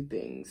to do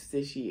things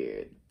this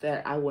year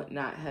that I would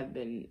not have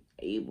been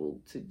able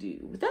to do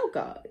without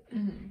God.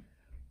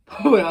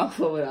 But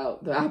also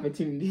without the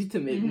opportunity to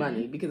make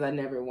money, because I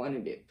never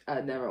wanted it.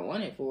 I never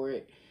wanted for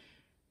it,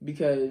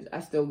 because I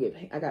still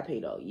I got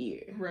paid all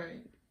year.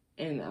 Right.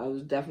 And I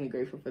was definitely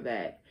grateful for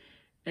that.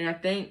 And I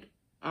think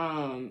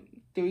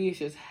 3 is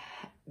just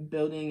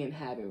building and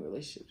having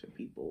relationships with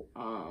people.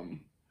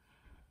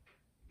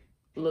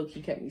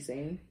 Low-key kept me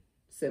sane.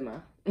 Semi.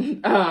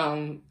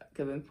 Because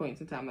in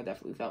points in time I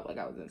definitely felt like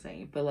I was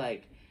insane. But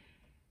like,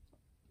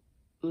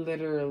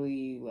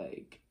 literally,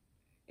 like,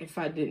 if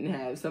I didn't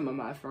have some of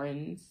my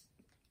friends,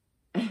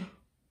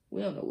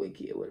 we don't know what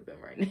Kia would have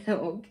been right now.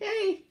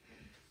 Okay.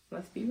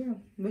 Let's be real.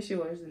 What's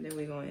yours? And then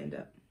we're going to end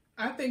up.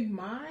 I think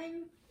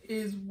mine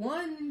is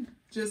one,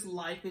 just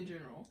life in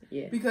general.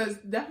 Yeah. Because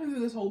definitely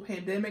this whole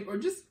pandemic, or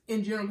just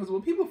in general, because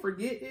what people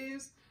forget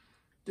is,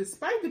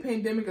 despite the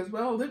pandemic as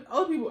well, there's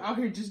other people out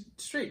here just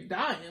straight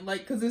dying.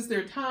 Like, because it's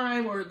their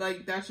time, or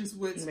like, that's just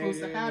what's supposed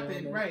to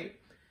happen. Right.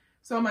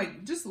 So I'm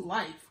like, just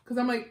life. Because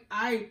I'm like,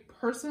 I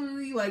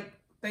personally, like,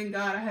 thank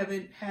God I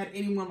haven't had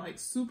anyone like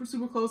super,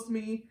 super close to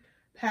me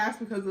pass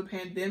because of the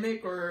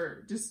pandemic,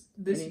 or just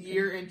this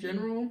year in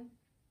general.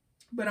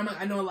 But I'm like,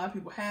 I know a lot of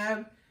people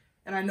have,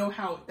 and I know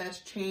how that's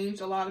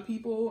changed a lot of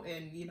people,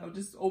 and, you know,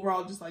 just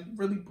overall just like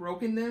really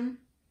broken them.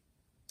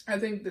 I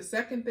think the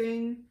second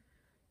thing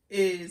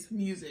is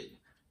music.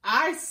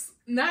 I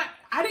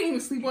didn't even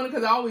sleep on it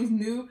because I always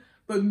knew,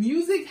 but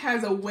music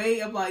has a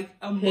way of like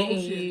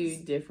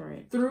emotions.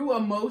 Different. Through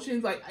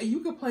emotions. Like,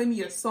 you could play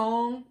me a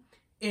song,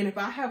 and if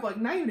I have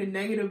like, not even a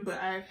negative, but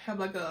I have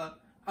like a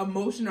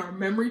emotion or a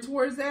memory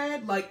towards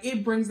that, like,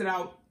 it brings it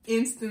out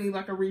instantly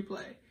like a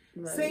replay.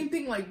 Right. Same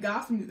thing like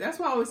gospel music. That's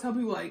why I always tell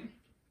people, like,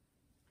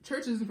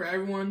 church isn't for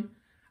everyone.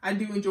 I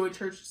do enjoy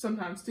church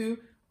sometimes too.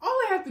 All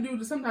I have to do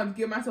to sometimes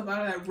get myself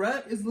out of that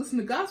rut is listen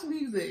to gospel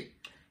music.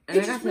 And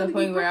I got to the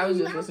point where I was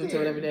just listening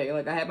to it every day.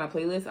 Like, I had my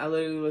playlist. I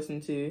literally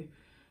listened to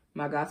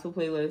my gospel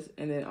playlist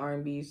and then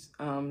R&B's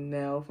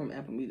now from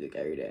Apple Music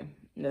every day.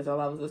 And that's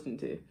all I was listening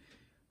to.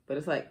 But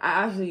it's like,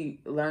 I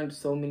actually learned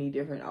so many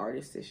different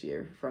artists this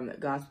year from the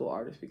gospel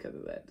artists because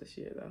of that this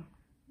year, though.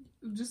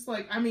 Just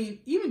like, I mean,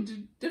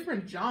 even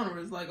different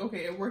genres. Like,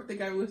 okay, at work they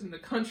got to listen to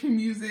country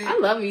music. I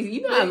love me,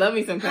 you know, like, I love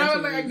me some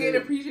country music. I get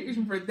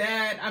appreciation for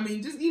that. I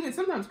mean, just even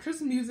sometimes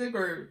Christmas music,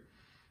 or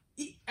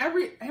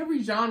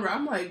every genre.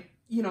 I'm like,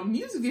 you know,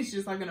 music is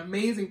just like an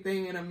amazing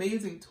thing, an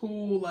amazing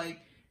tool. Like,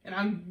 and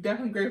I'm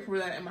definitely grateful for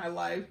that in my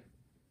life.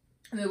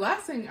 And the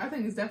last thing I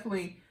think is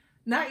definitely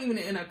not even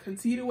in a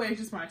conceited way,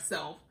 it's just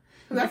myself.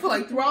 Because I feel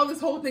like throughout this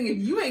whole thing, if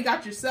you ain't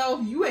got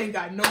yourself, you ain't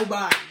got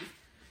nobody.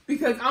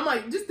 Because I'm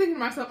like, just thinking to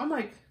myself, I'm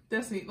like,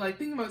 Destiny, like,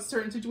 thinking about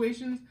certain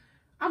situations,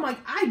 I'm like,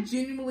 I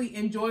genuinely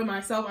enjoy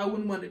myself. I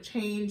wouldn't want to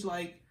change,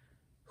 like,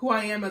 who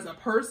I am as a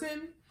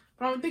person.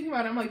 But I'm thinking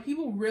about it, I'm like,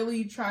 people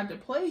really tried to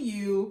play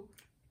you,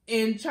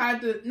 and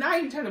tried to, not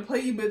even try to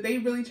play you, but they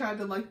really tried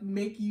to, like,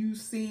 make you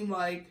seem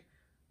like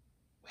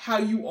how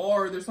you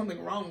are, there's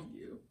something wrong with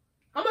you.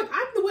 I'm like,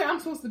 I'm the way I'm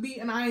supposed to be,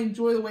 and I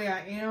enjoy the way I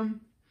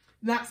am.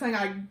 Not saying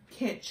I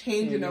can't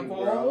change and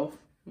evolve.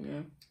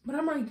 Yeah. But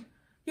I'm like,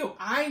 yo,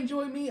 I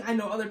enjoy me. I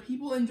know other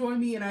people enjoy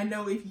me. And I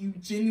know if you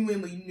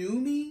genuinely knew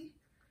me,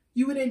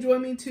 you would enjoy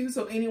me too.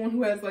 So anyone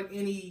who has like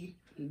any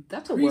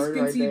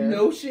preconceived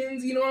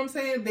notions, you know what I'm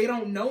saying? They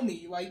don't know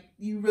me. Like,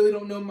 you really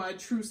don't know my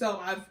true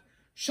self. I've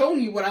shown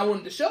you what I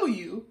wanted to show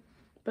you.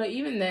 But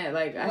even that,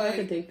 like, I have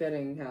to take that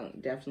into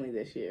account definitely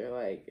this year.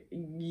 Like,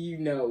 you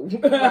know,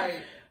 right.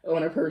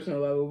 On a personal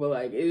level. But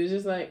like, it was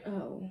just like,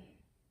 oh,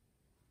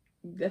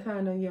 that's how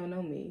I know you don't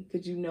know me,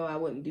 because you know I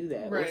wouldn't do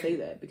that or say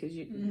that, because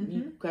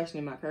you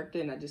questioning my character,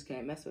 and I just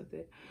can't mess with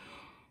it.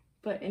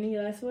 But any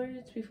last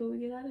words before we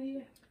get out of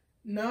here?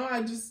 No,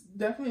 I just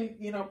definitely,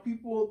 you know,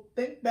 people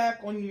think back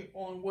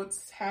on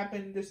what's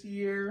happened this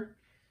year,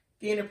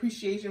 gain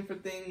appreciation for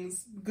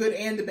things, good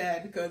and the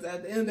bad, because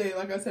at the end of the day,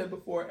 like I said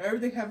before,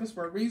 everything happens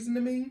for a reason to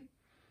me,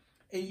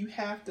 and you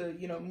have to,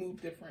 you know,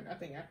 move different, I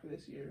think, after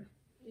this year.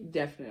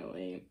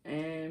 Definitely.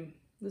 And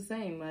the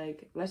same.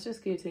 Like, let's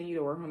just continue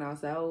to work on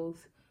ourselves,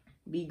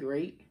 be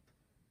great,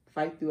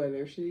 fight through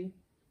adversity,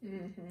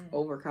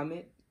 overcome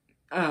it.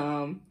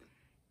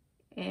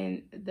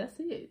 And that's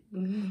it.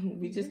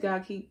 We just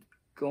gotta keep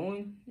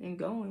going and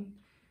going.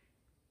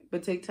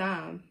 But take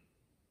time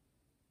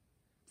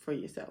for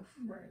yourself.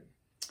 Right.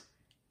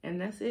 And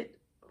that's it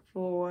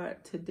for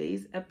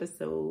today's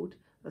episode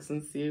of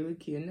Sincerely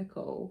Kia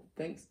Nicole.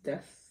 Thanks, Des,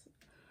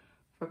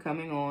 for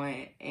coming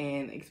on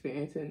and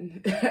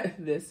experiencing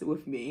this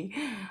with me.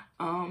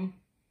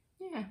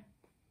 Yeah.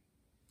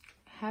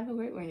 Have a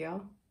great one,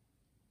 y'all.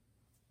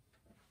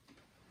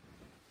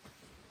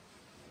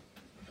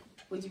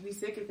 Would you be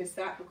sick if it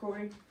stopped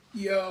recording?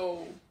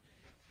 Yo.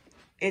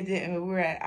 It didn't. We're at